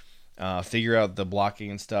 figure out the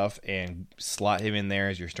blocking and stuff, and slot him in there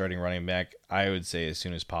as your starting running back, I would say as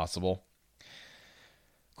soon as possible.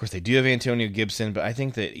 Of course, they do have Antonio Gibson, but I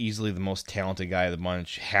think that easily the most talented guy of the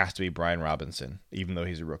bunch has to be Brian Robinson, even though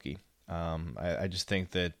he's a rookie. I just think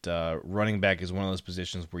that running back is one of those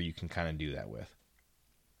positions where you can kind of do that with.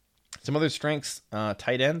 Some other strengths,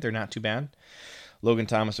 tight end, they're not too bad. Logan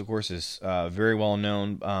Thomas, of course, is very well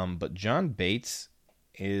known, but John Bates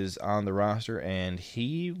is on the roster, and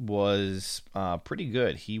he was pretty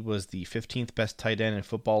good. He was the 15th best tight end in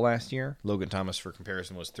football last year. Logan Thomas, for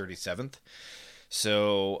comparison, was 37th.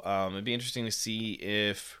 So it'd be interesting to see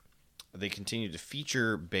if they continue to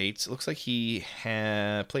feature Bates. It looks like he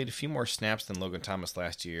had played a few more snaps than Logan Thomas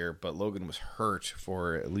last year, but Logan was hurt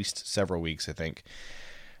for at least several weeks, I think.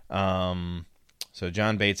 So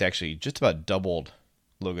John Bates actually just about doubled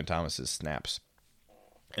Logan Thomas's snaps.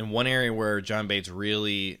 And one area where John Bates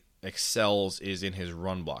really excels is in his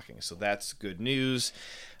run blocking. So that's good news,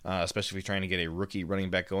 especially if you're trying to get a rookie running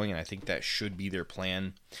back going, and I think that should be their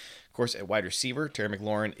plan. Of course, at wide receiver, Terry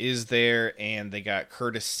McLaurin is there, and they got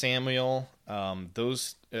Curtis Samuel.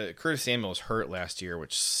 Curtis Samuel was hurt last year,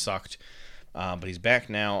 which sucked, but he's back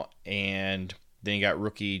now. And then you got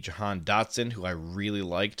rookie Jahan Dotson, who I really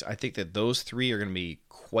liked. I think that those three are going to be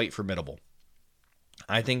quite formidable.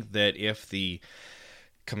 I think that if the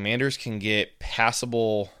Commanders can get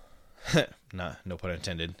passable, no pun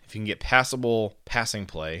intended, if you can get passable passing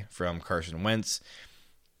play from Carson Wentz,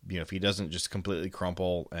 if he doesn't just completely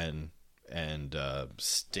crumple and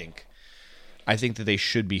stink, I think that they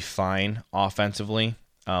should be fine offensively,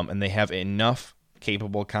 and they have enough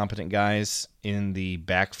capable, competent guys in the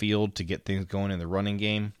backfield to get things going in the running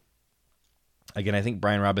game. Again, I think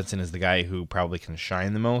Brian Robinson is the guy who probably can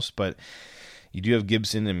shine the most, but you do have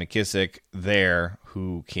Gibson and McKissick there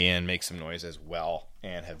who can make some noise as well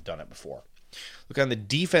and have done it before. Look, on the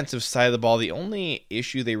defensive side of the ball, the only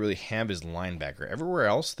issue they really have is linebacker. Everywhere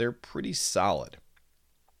else, they're pretty solid.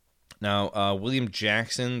 Now, William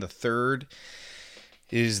Jackson III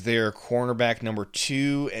is their cornerback number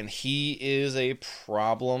 2, and he is a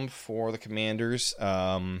problem for the Commanders.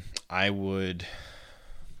 I would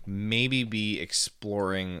maybe be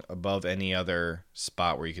exploring above any other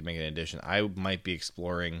spot where you could make an addition. I might be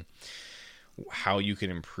exploring how you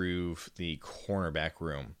can improve the cornerback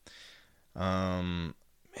room. Man,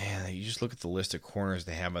 you just look at the list of corners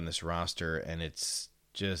they have on this roster, and it's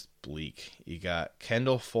just bleak. You got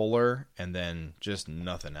Kendall Fuller, and then just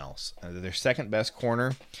nothing else. Their second best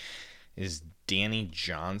corner is Danny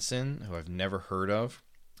Johnson, who I've never heard of.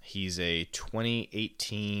 He's a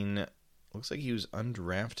 2018, looks like he was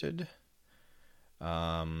undrafted,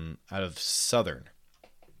 out of Southern.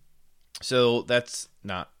 So that's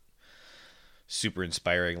not super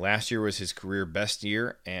inspiring. Last year was his career best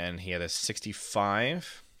year, and he had a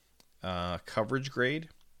 65 coverage grade.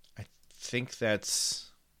 I think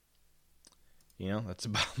that's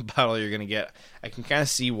about all you're going to get. I can kind of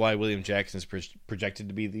see why William Jackson is projected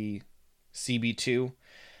to be the CB2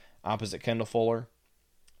 opposite Kendall Fuller,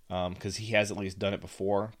 because he has at least done it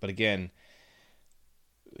before. But again,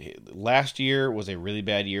 last year was a really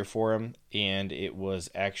bad year for him, and it was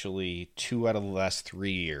actually 2 out of the last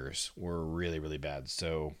 3 years were really, really bad.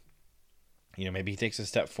 So, maybe he takes a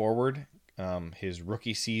step forward. His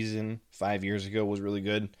rookie season 5 years ago was really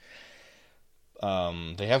good.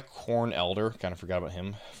 They have Corn Elder, kind of forgot about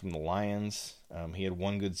him, from the Lions. He had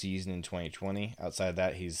one good season in 2020. Outside of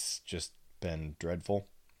that, he's just been dreadful.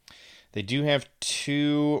 They do have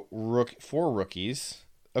 4 rookies.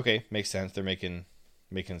 Okay, makes sense. They're making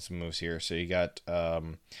some moves here. So you got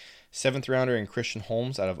 7th rounder and Christian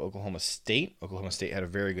Holmes out of Oklahoma State. Oklahoma State had a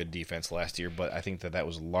very good defense last year, but I think that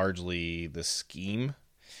was largely the scheme.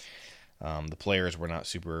 The players were not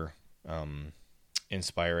super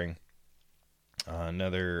inspiring.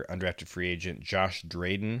 Another undrafted free agent, Josh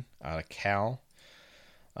Drayden out of Cal.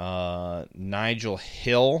 Nigel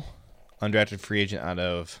Hill, undrafted free agent out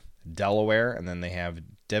of Delaware. And then they have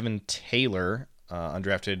Devin Taylor,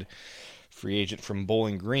 undrafted free agent from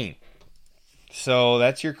Bowling Green. So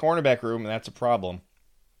that's your cornerback room, and that's a problem.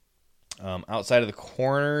 Outside of the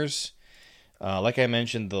corners, like I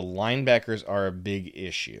mentioned, the linebackers are a big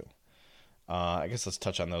issue. I guess let's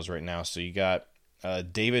touch on those right now. So you got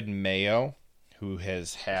David Mayo, who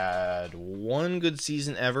has had one good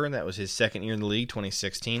season ever, and that was his second year in the league,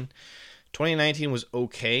 2016. 2019 was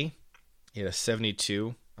okay. He had a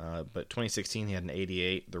 72, but 2016 he had an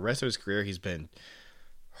 88. The rest of his career, he's been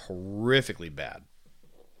horrifically bad.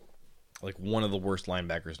 Like one of the worst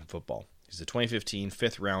linebackers in football. He's a 2015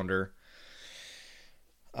 5th rounder.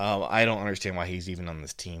 I don't understand why he's even on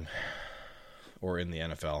this team or in the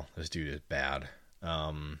NFL. This dude is bad.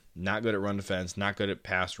 Not good at run defense, not good at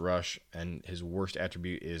pass rush, and his worst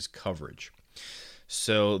attribute is coverage.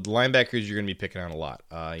 So the linebackers you're going to be picking on a lot.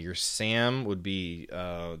 Your Sam would be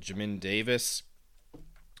Jamin Davis,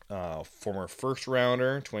 former 1st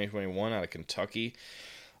rounder, 2021 out of Kentucky.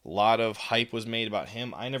 A lot of hype was made about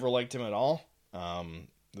him. I never liked him at all.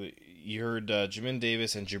 You heard Jamin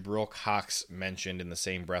Davis and Jabril Cox mentioned in the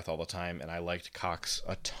same breath all the time, and I liked Cox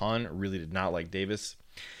a ton. Really did not like Davis.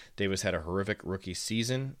 Davis had a horrific rookie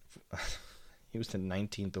season. He was the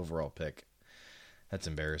 19th overall pick. That's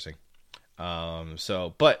embarrassing.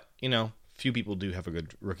 But few people do have a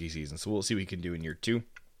good rookie season, so we'll see what he can do in year 2.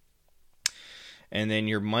 And then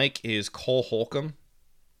your Mike is Cole Holcomb,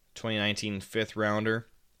 2019 5th rounder,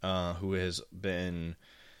 who has been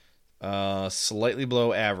slightly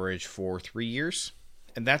below average for 3 years.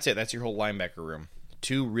 And that's it. That's your whole linebacker room.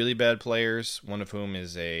 2 really bad players, one of whom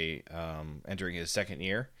is entering his 2nd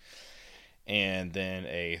year. And then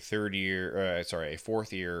a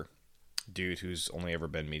 4th year dude who's only ever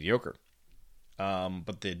been mediocre.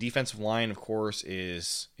 But the defensive line, of course,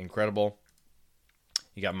 is incredible.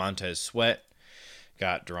 You got Montez Sweat,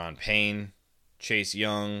 got Deron Payne, Chase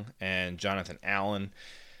Young, and Jonathan Allen.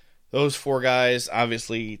 Those 4 guys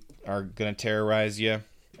obviously are going to terrorize you.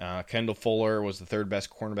 Kendall Fuller was the 3rd best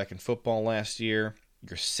cornerback in football last year.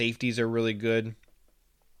 Your safeties are really good.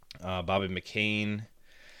 Bobby McCain,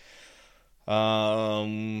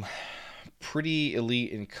 pretty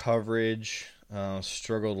elite in coverage.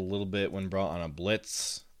 Struggled a little bit when brought on a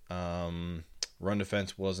blitz. Run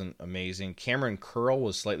defense wasn't amazing. Cameron Curl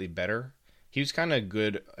was slightly better. He was kind of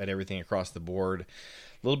good at everything across the board.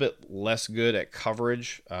 A little bit less good at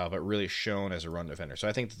coverage, but really shown as a run defender. So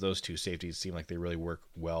I think that those 2 safeties seem like they really work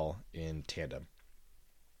well in tandem.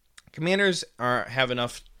 Commanders have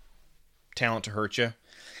enough talent to hurt you.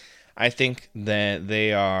 I think that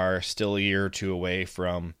they are still a year or 2 away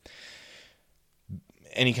from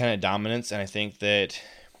any kind of dominance, and I think that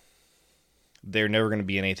they're never going to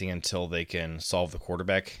be anything until they can solve the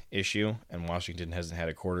quarterback issue, and Washington hasn't had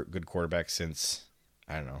a good quarterback since,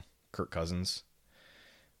 I don't know, Kirk Cousins.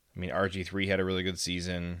 I mean, RG3 had a really good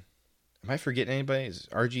season. Am I forgetting anybody? Is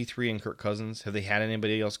RG3 and Kirk Cousins, have they had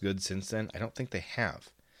anybody else good since then? I don't think they have.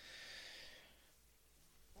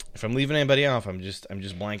 If I'm leaving anybody off, I'm just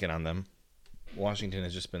blanking on them. Washington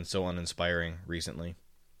has just been so uninspiring recently.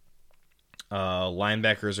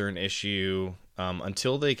 Linebackers are an issue.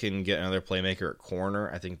 Until they can get another playmaker at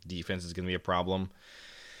corner, I think the defense is going to be a problem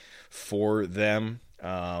for them.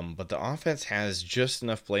 But the offense has just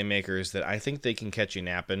enough playmakers that I think they can catch you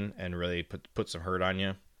napping and really put some hurt on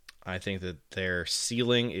you. I think that their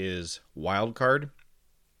ceiling is wild card,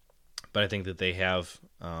 but I think that they have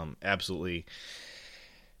absolutely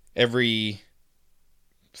every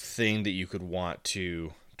thing that you could want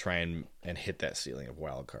to try and hit that ceiling of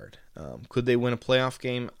wild card. Could they win a playoff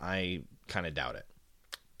game? I kind of doubt it.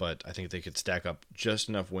 But I think they could stack up just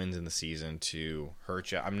enough wins in the season to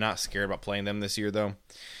hurt you. I'm not scared about playing them this year, though.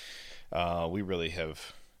 We really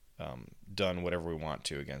have done whatever we want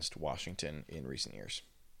to against Washington in recent years.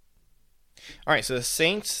 All right, so the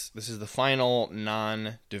Saints, this is the final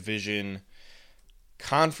non-division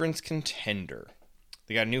conference contender.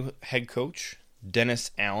 They got a new head coach,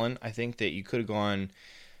 Dennis Allen. I think that you could have gone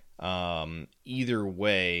either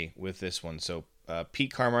way with this one. So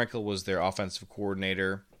Pete Carmichael was their offensive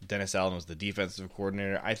coordinator. Dennis Allen was the defensive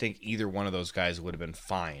coordinator. I think either one of those guys would have been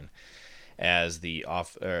fine as the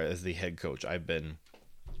head coach. I've been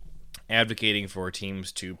advocating for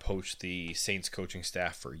teams to poach the Saints coaching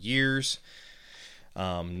staff for years.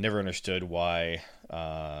 Never understood why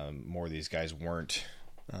more of these guys weren't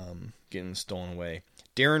getting stolen away.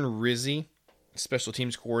 Darren Rizzi, special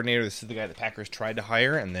teams coordinator. This is the guy the Packers tried to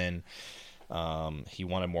hire, and then he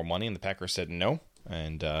wanted more money, and the Packers said no.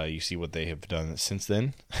 And you see what they have done since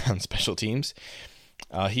then on special teams.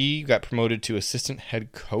 He got promoted to assistant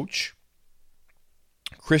head coach.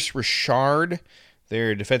 Chris Richard,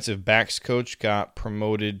 their defensive backs coach, got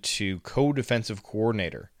promoted to co-defensive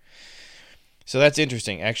coordinator. So that's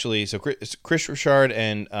interesting, actually. So Chris Richard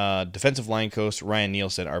and defensive line coach Ryan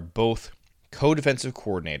Nielsen are both co-defensive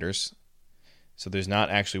coordinators. So there's not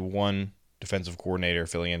actually one defensive coordinator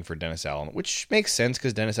filling in for Dennis Allen, which makes sense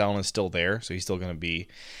because Dennis Allen is still there, so he's going to be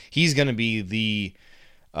the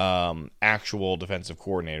actual defensive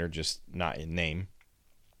coordinator, just not in name.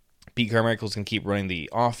 Pete Carmichael's going to keep running the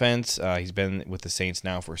offense. He's been with the Saints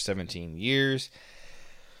now for 17 years.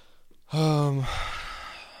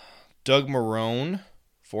 Doug Marrone,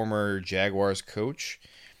 former Jaguars coach,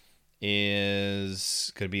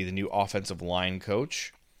 is going to be the new offensive line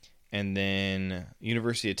coach. And then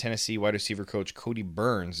University of Tennessee wide receiver coach Cody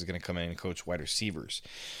Burns is going to come in and coach wide receivers.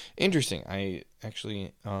 Interesting. I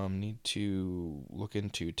actually need to look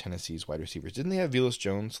into Tennessee's wide receivers. Didn't they have Velus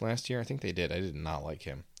Jones last year? I think they did. I did not like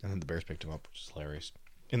him. And then the Bears picked him up, which is hilarious,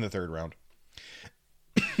 in the third round.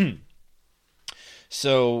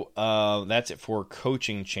 So that's it for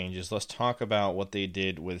coaching changes. Let's talk about what they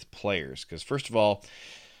did with players. Because first of all,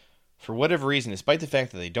 for whatever reason, despite the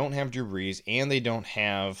fact that they don't have Drew Brees and they don't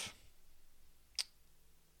have...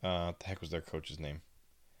 what the heck was their coach's name?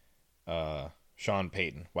 Sean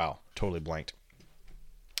Payton. Wow, totally blanked.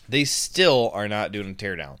 They still are not doing a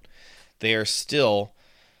teardown. They are still...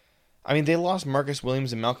 I mean, they lost Marcus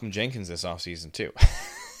Williams and Malcolm Jenkins this offseason too.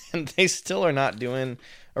 And they still are not doing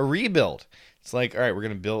a rebuild. It's like, all right, we're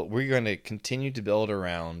going to continue to build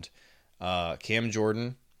around Cam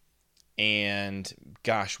Jordan, and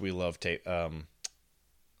gosh, we love I'm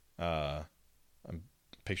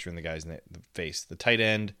picturing the guy's face. The tight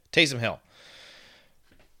end, Taysom Hill.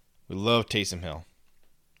 We love Taysom Hill.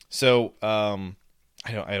 So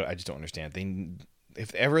I just don't understand.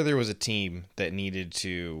 If ever there was a team that needed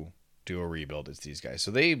to do a rebuild, it's these guys.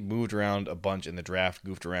 So they moved around a bunch in the draft,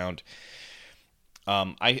 goofed around.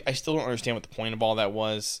 I still don't understand what the point of all that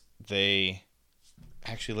was.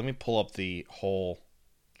 Actually, let me pull up the whole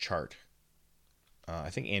chart. I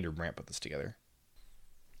think Andrew Brandt put this together.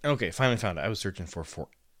 Okay, finally found it. I was searching for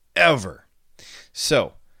forever.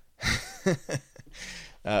 So, it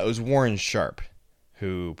was Warren Sharp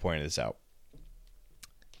who pointed this out.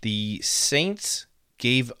 The Saints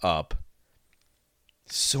gave up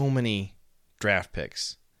so many draft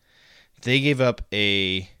picks. They gave up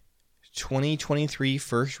a 2023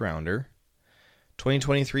 first rounder,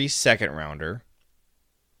 2023 second rounder.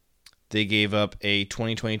 They gave up a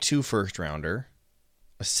 2022 first rounder,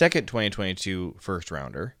 a second 2022 first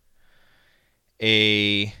rounder,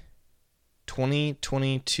 a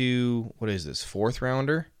 2022, what is this, fourth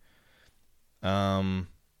rounder? All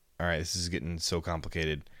right, this is getting so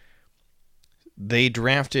complicated. They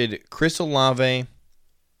drafted Chris Olave,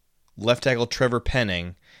 left tackle Trevor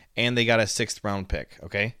Penning, and they got a 6th round pick,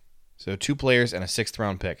 okay? So 2 players and a 6th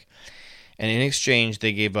round pick. And in exchange,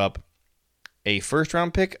 they gave up a 1st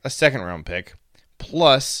round pick, a 2nd round pick,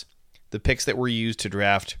 plus the picks that were used to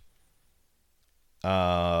draft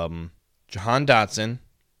Jahan Dotson,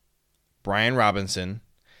 Brian Robinson,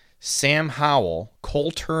 Sam Howell,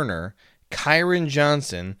 Cole Turner, Kyron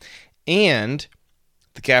Johnson, and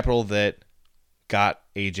the capital that got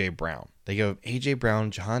A.J. Brown. They gave A.J. Brown,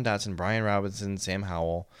 Jahan Dotson, Brian Robinson, Sam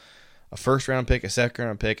Howell, a 1st round pick, a 2nd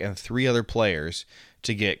round pick, and 3 other players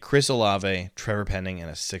to get Chris Olave, Trevor Penning, and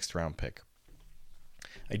a 6th round pick.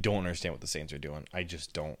 I don't understand what the Saints are doing. I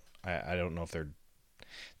just don't. I don't know if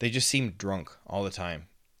they just seem drunk all the time.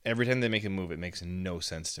 Every time they make a move, it makes no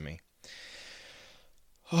sense to me.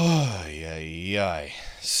 Oh, yeah.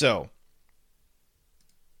 So,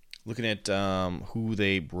 looking at who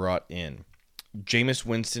they brought in. Jameis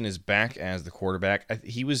Winston is back as the quarterback.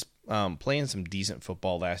 He was playing some decent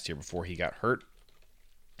football last year before he got hurt.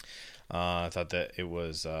 I thought that it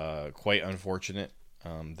was quite unfortunate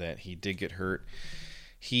that he did get hurt.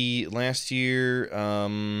 Last year,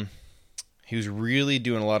 he was really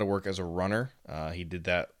doing a lot of work as a runner. He did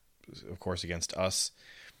that, of course, against us.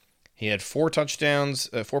 He had 4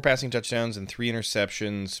 passing touchdowns, and 3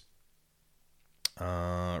 interceptions.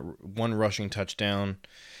 1 rushing touchdown.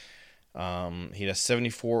 He had a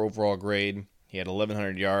 74 overall grade. He had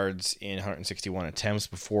 1,100 yards in 161 attempts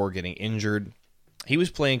before getting injured. He was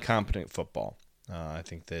playing competent football. I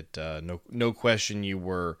think that no question you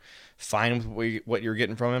were fine with what you're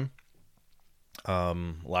getting from him. A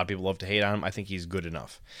lot of people love to hate on him. I think he's good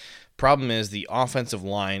enough. Problem is the offensive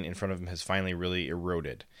line in front of him has finally really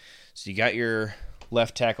eroded. So you got your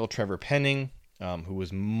left tackle, Trevor Penning, who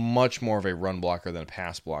was much more of a run blocker than a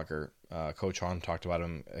pass blocker. Coach Hahn talked about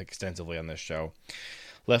him extensively on this show.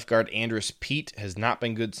 Left guard Andrus Peat has not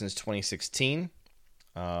been good since 2016,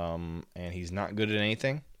 and he's not good at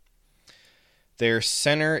anything. Their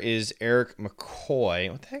center is Eric McCoy.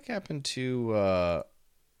 What the heck happened to...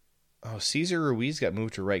 Cesar Ruiz got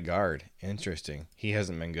moved to right guard. Interesting. He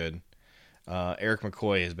hasn't been good. Eric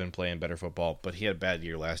McCoy has been playing better football, but he had a bad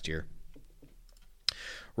year last year.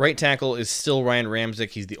 Right tackle is still Ryan Ramczyk.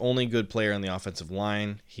 He's the only good player on the offensive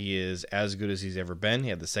line. He is as good as he's ever been. He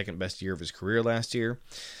had the second best year of his career last year,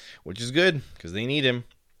 which is good because they need him.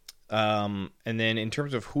 And then in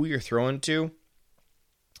terms of who you're throwing to,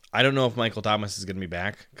 I don't know if Michael Thomas is going to be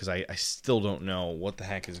back because I still don't know what the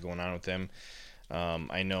heck is going on with him.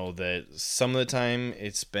 I know that some of the time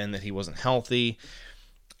it's been that he wasn't healthy,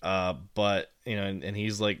 but and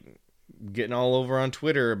he's like getting all over on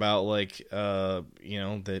Twitter about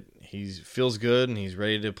that he feels good and he's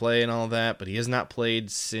ready to play and all that, but he has not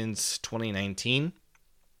played since 2019.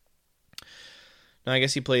 Now I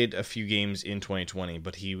guess he played a few games in 2020,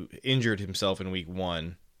 but he injured himself in week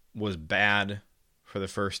 1, was bad for the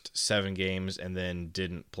first 7 games, and then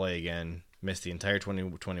didn't play again, missed the entire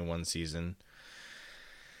 2021 season.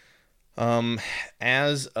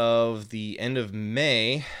 As of the end of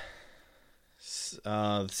May,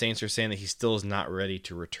 the Saints are saying that he still is not ready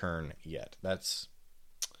to return yet. That's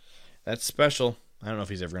special. I don't know if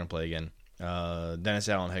he's ever going to play again. Dennis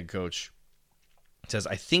Allen, head coach, says,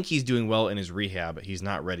 I think he's doing well in his rehab, but he's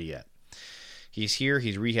not ready yet. He's here,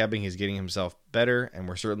 he's rehabbing, he's getting himself better, and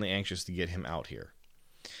we're certainly anxious to get him out here.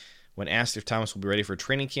 When asked if Thomas will be ready for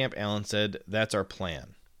training camp, Allen said, that's our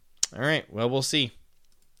plan. All right, well, we'll see.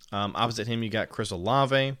 Opposite him, you got Chris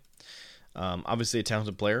Olave. Obviously a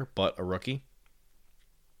talented player, but a rookie.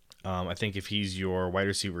 I think if he's your wide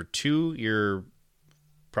receiver 2, you're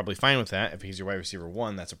probably fine with that. If he's your wide receiver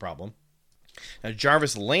 1, that's a problem. Now,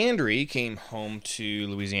 Jarvis Landry came home to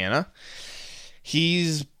Louisiana.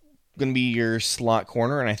 He's going to be your slot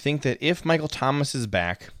corner, and I think that if Michael Thomas is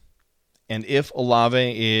back, and if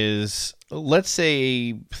Olave is, let's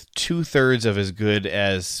say, 2/3 of as good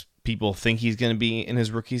as people think he's going to be in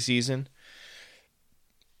his rookie season.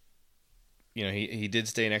 He did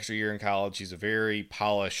stay an extra year in college. He's a very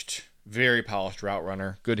polished route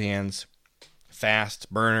runner. Good hands, fast,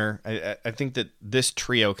 burner. I think that this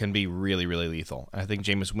trio can be really, really lethal. I think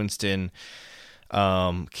Jameis Winston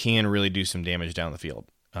can really do some damage down the field.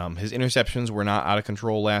 His interceptions were not out of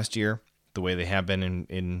control last year, the way they have been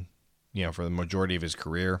in for the majority of his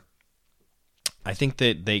career. I think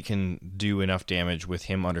that they can do enough damage with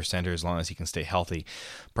him under center as long as he can stay healthy.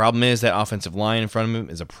 Problem is that offensive line in front of him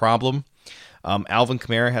is a problem. Alvin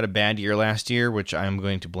Kamara had a bad year last year, which I'm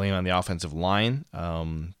going to blame on the offensive line.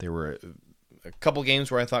 There were a couple games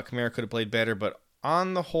where I thought Kamara could have played better, but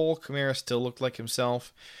on the whole, Kamara still looked like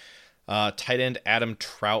himself. Tight end Adam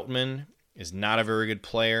Troutman is not a very good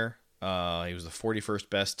player. He was the 41st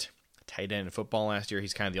best tight end in football last year.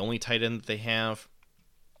 He's kind of the only tight end that they have.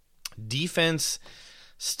 Defense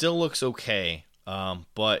still looks okay,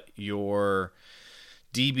 but your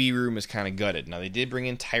DB room is kind of gutted. Now, they did bring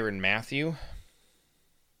in Tyrann Mathieu.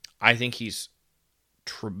 I think he's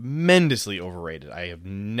tremendously overrated. I have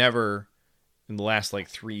never, in the last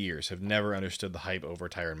 3 years, have never understood the hype over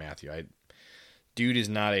Tyrann Mathieu. Dude is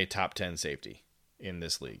not a top 10 safety in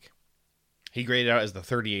this league. He graded out as the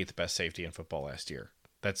 38th best safety in football last year.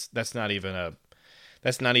 That's not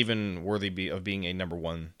even worthy of being a number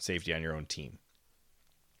 1 safety on your own team.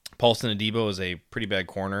 Paulson Adebo is a pretty bad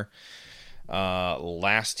corner.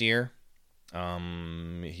 Last year,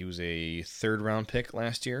 he was a 3rd-round pick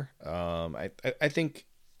last year. I think,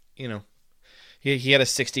 he had a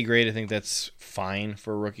 60 grade. I think that's fine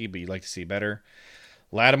for a rookie, but you'd like to see better.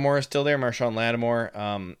 Lattimore is still there. Marshawn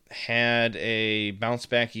Lattimore had a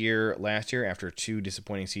bounce-back year last year after 2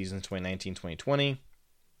 disappointing seasons, 2019, 2020.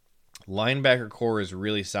 Linebacker core is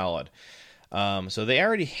really solid. So they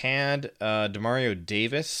already had Demario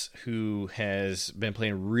Davis, who has been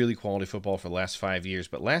playing really quality football for the last 5 years.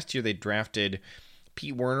 But last year they drafted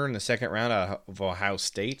Pete Werner in the second round out of Ohio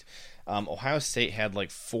State. Ohio State had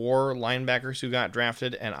like 4 linebackers who got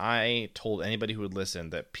drafted, and I told anybody who would listen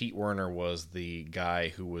that Pete Werner was the guy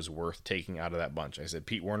who was worth taking out of that bunch. I said,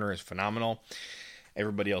 Pete Werner is phenomenal.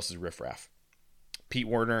 Everybody else is riffraff. Pete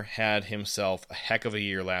Werner had himself a heck of a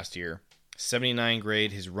year last year. 79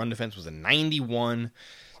 grade. His run defense was a 91.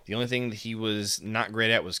 The only thing that he was not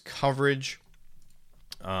great at was coverage.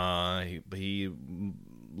 He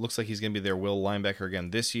looks like he's going to be their will linebacker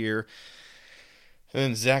again this year. And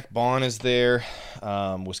then Zach Bond is there,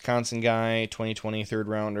 Wisconsin guy, 2020 third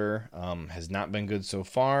rounder. Has not been good so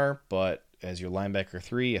far, but as your linebacker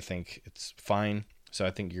 3, I think it's fine. So I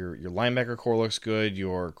think your linebacker core looks good.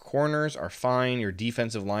 Your corners are fine. Your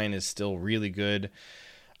defensive line is still really good.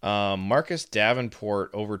 Marcus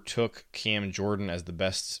Davenport overtook Cam Jordan as the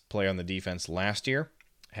best player on the defense last year.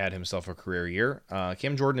 Had himself a career year.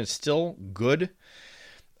 Cam Jordan is still good.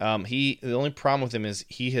 The only problem with him is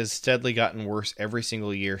he has steadily gotten worse every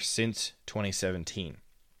single year since 2017.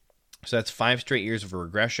 So that's 5 straight years of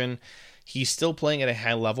regression. He's still playing at a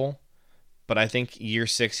high level, but I think year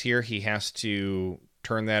 6 here, he has to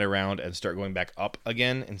turn that around and start going back up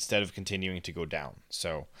again instead of continuing to go down.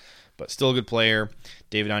 So, but still a good player.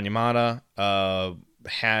 David Onyemata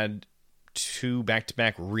had 2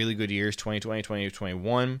 back-to-back really good years, 2020,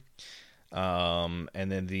 2021.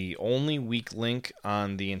 And then the only weak link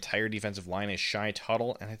on the entire defensive line is Shy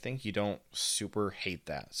Tuttle, and I think you don't super hate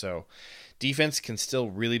that. So defense can still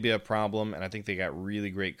really be a problem, and I think they got really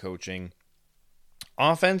great coaching.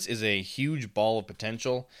 Offense is a huge ball of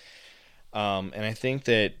potential, and I think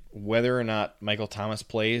that whether or not Michael Thomas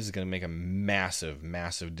plays is going to make a massive,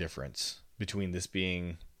 massive difference between this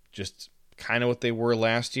being just kind of what they were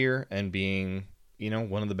last year and being,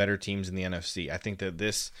 one of the better teams in the NFC. I think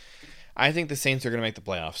the Saints are going to make the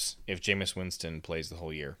playoffs if Jameis Winston plays the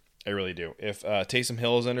whole year. I really do. If Taysom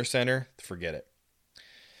Hill is under center, forget it.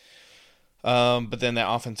 But then that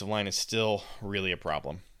offensive line is still really a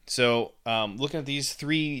problem. So looking at these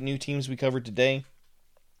 3 new teams we covered today,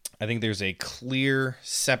 I think there's a clear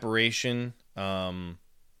separation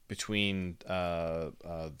between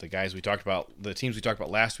the guys we talked about, the teams we talked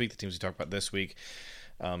about last week, the teams we talked about this week.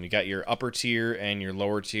 You got your upper tier and your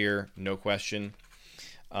lower tier, no question.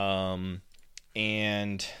 And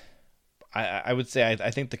I would say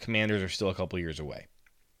I think the Commanders are still a couple years away.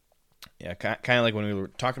 Yeah, kind of like when we were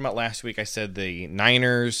talking about last week, I said the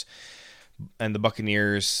Niners and the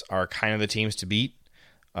Buccaneers are kind of the teams to beat.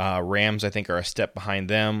 Rams, I think, are a step behind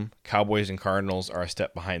them. Cowboys and Cardinals are a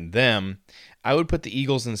step behind them. I would put the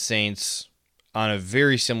Eagles and Saints on a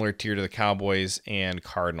very similar tier to the Cowboys and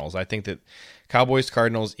Cardinals. I think that Cowboys,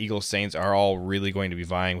 Cardinals, Eagles, Saints are all really going to be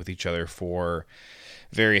vying with each other for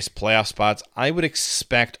various playoff spots. I would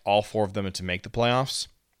expect all 4 of them to make the playoffs.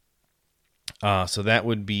 So that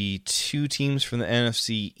would be 2 teams from the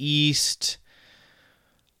NFC East,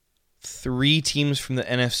 3 teams from the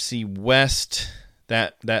NFC West.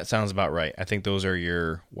 That sounds about right. I think those are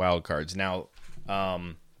your wild cards. Now,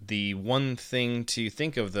 the one thing to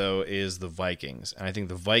think of, though, is the Vikings. And I think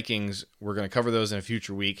the Vikings, we're going to cover those in a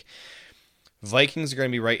future week. Vikings are going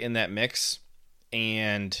to be right in that mix.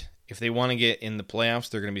 And if they want to get in the playoffs,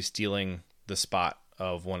 they're going to be stealing the spot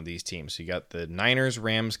of one of these teams. So you got the Niners,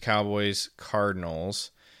 Rams, Cowboys,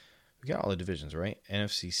 Cardinals. We got all the divisions, right?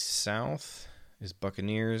 NFC South is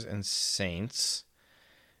Buccaneers and Saints.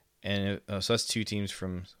 And so that's 2 teams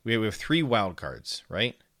from... We have 3 wild cards,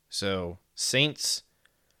 right? So Saints,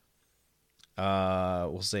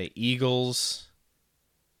 we'll say Eagles,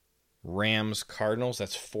 Rams, Cardinals.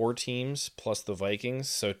 That's 4 teams plus the Vikings.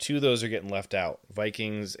 So 2 of those are getting left out.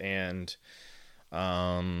 Vikings and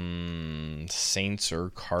Saints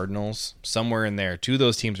or Cardinals. Somewhere in there. 2 of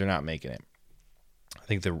those teams are not making it. I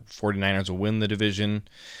think the 49ers will win the division.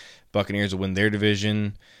 Buccaneers will win their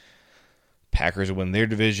division. Packers will win their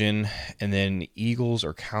division. And then Eagles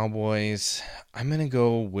or Cowboys. I'm going to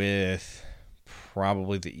go with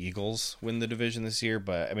probably the Eagles win the division this year.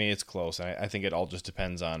 But, I mean, it's close. I think it all just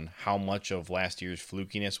depends on how much of last year's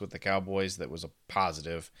flukiness with the Cowboys that was a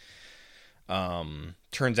positive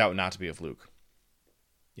turns out not to be a fluke.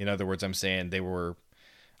 In other words, I'm saying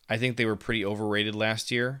I think they were pretty overrated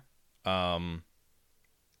last year. And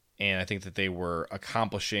I think that they were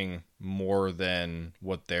accomplishing more than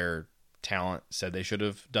what their talent said they should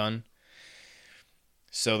have done.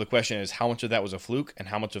 So the question is, how much of that was a fluke and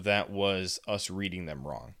how much of that was us reading them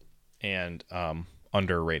wrong and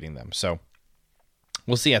underrating them? So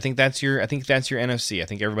we'll see. I think that's your NFC. I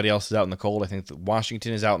think everybody else is out in the cold. I think that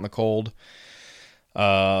Washington is out in the cold.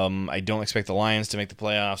 I don't expect the Lions to make the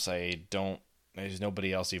playoffs. There's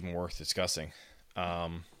nobody else even worth discussing.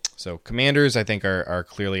 So Commanders, I think, are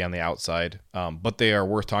clearly on the outside, but they are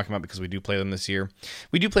worth talking about because we do play them this year.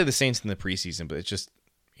 We do play the Saints in the preseason, but it's just,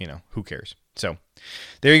 who cares? So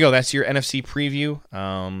there you go. That's your NFC preview.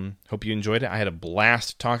 Hope you enjoyed it. I had a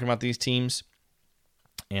blast talking about these teams,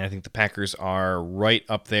 and I think the Packers are right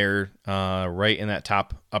up there, right in that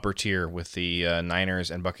upper tier with the Niners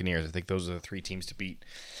and Buccaneers. I think those are the three teams to beat,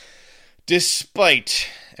 despite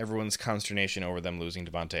everyone's consternation over them losing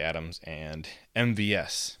Devontae Adams and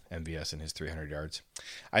MVS and his 300 yards.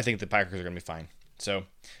 I think the Packers are going to be fine. So,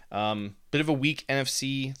 bit of a weak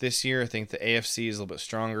NFC this year. I think the AFC is a little bit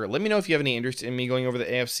stronger. Let me know if you have any interest in me going over the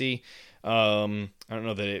AFC. I don't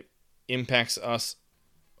know that it impacts us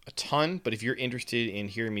a ton, but if you're interested in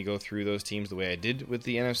hearing me go through those teams the way I did with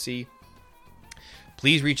the NFC,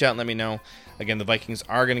 please reach out and let me know. Again, the Vikings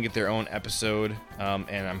are going to get their own episode,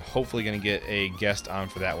 and I'm hopefully going to get a guest on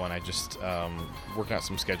for that one. I just working out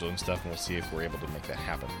some scheduling stuff, and we'll see if we're able to make that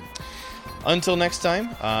happen. Until next time,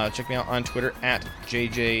 check me out on Twitter at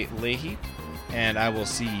JJ Leahy, and I will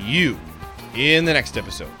see you in the next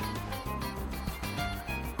episode.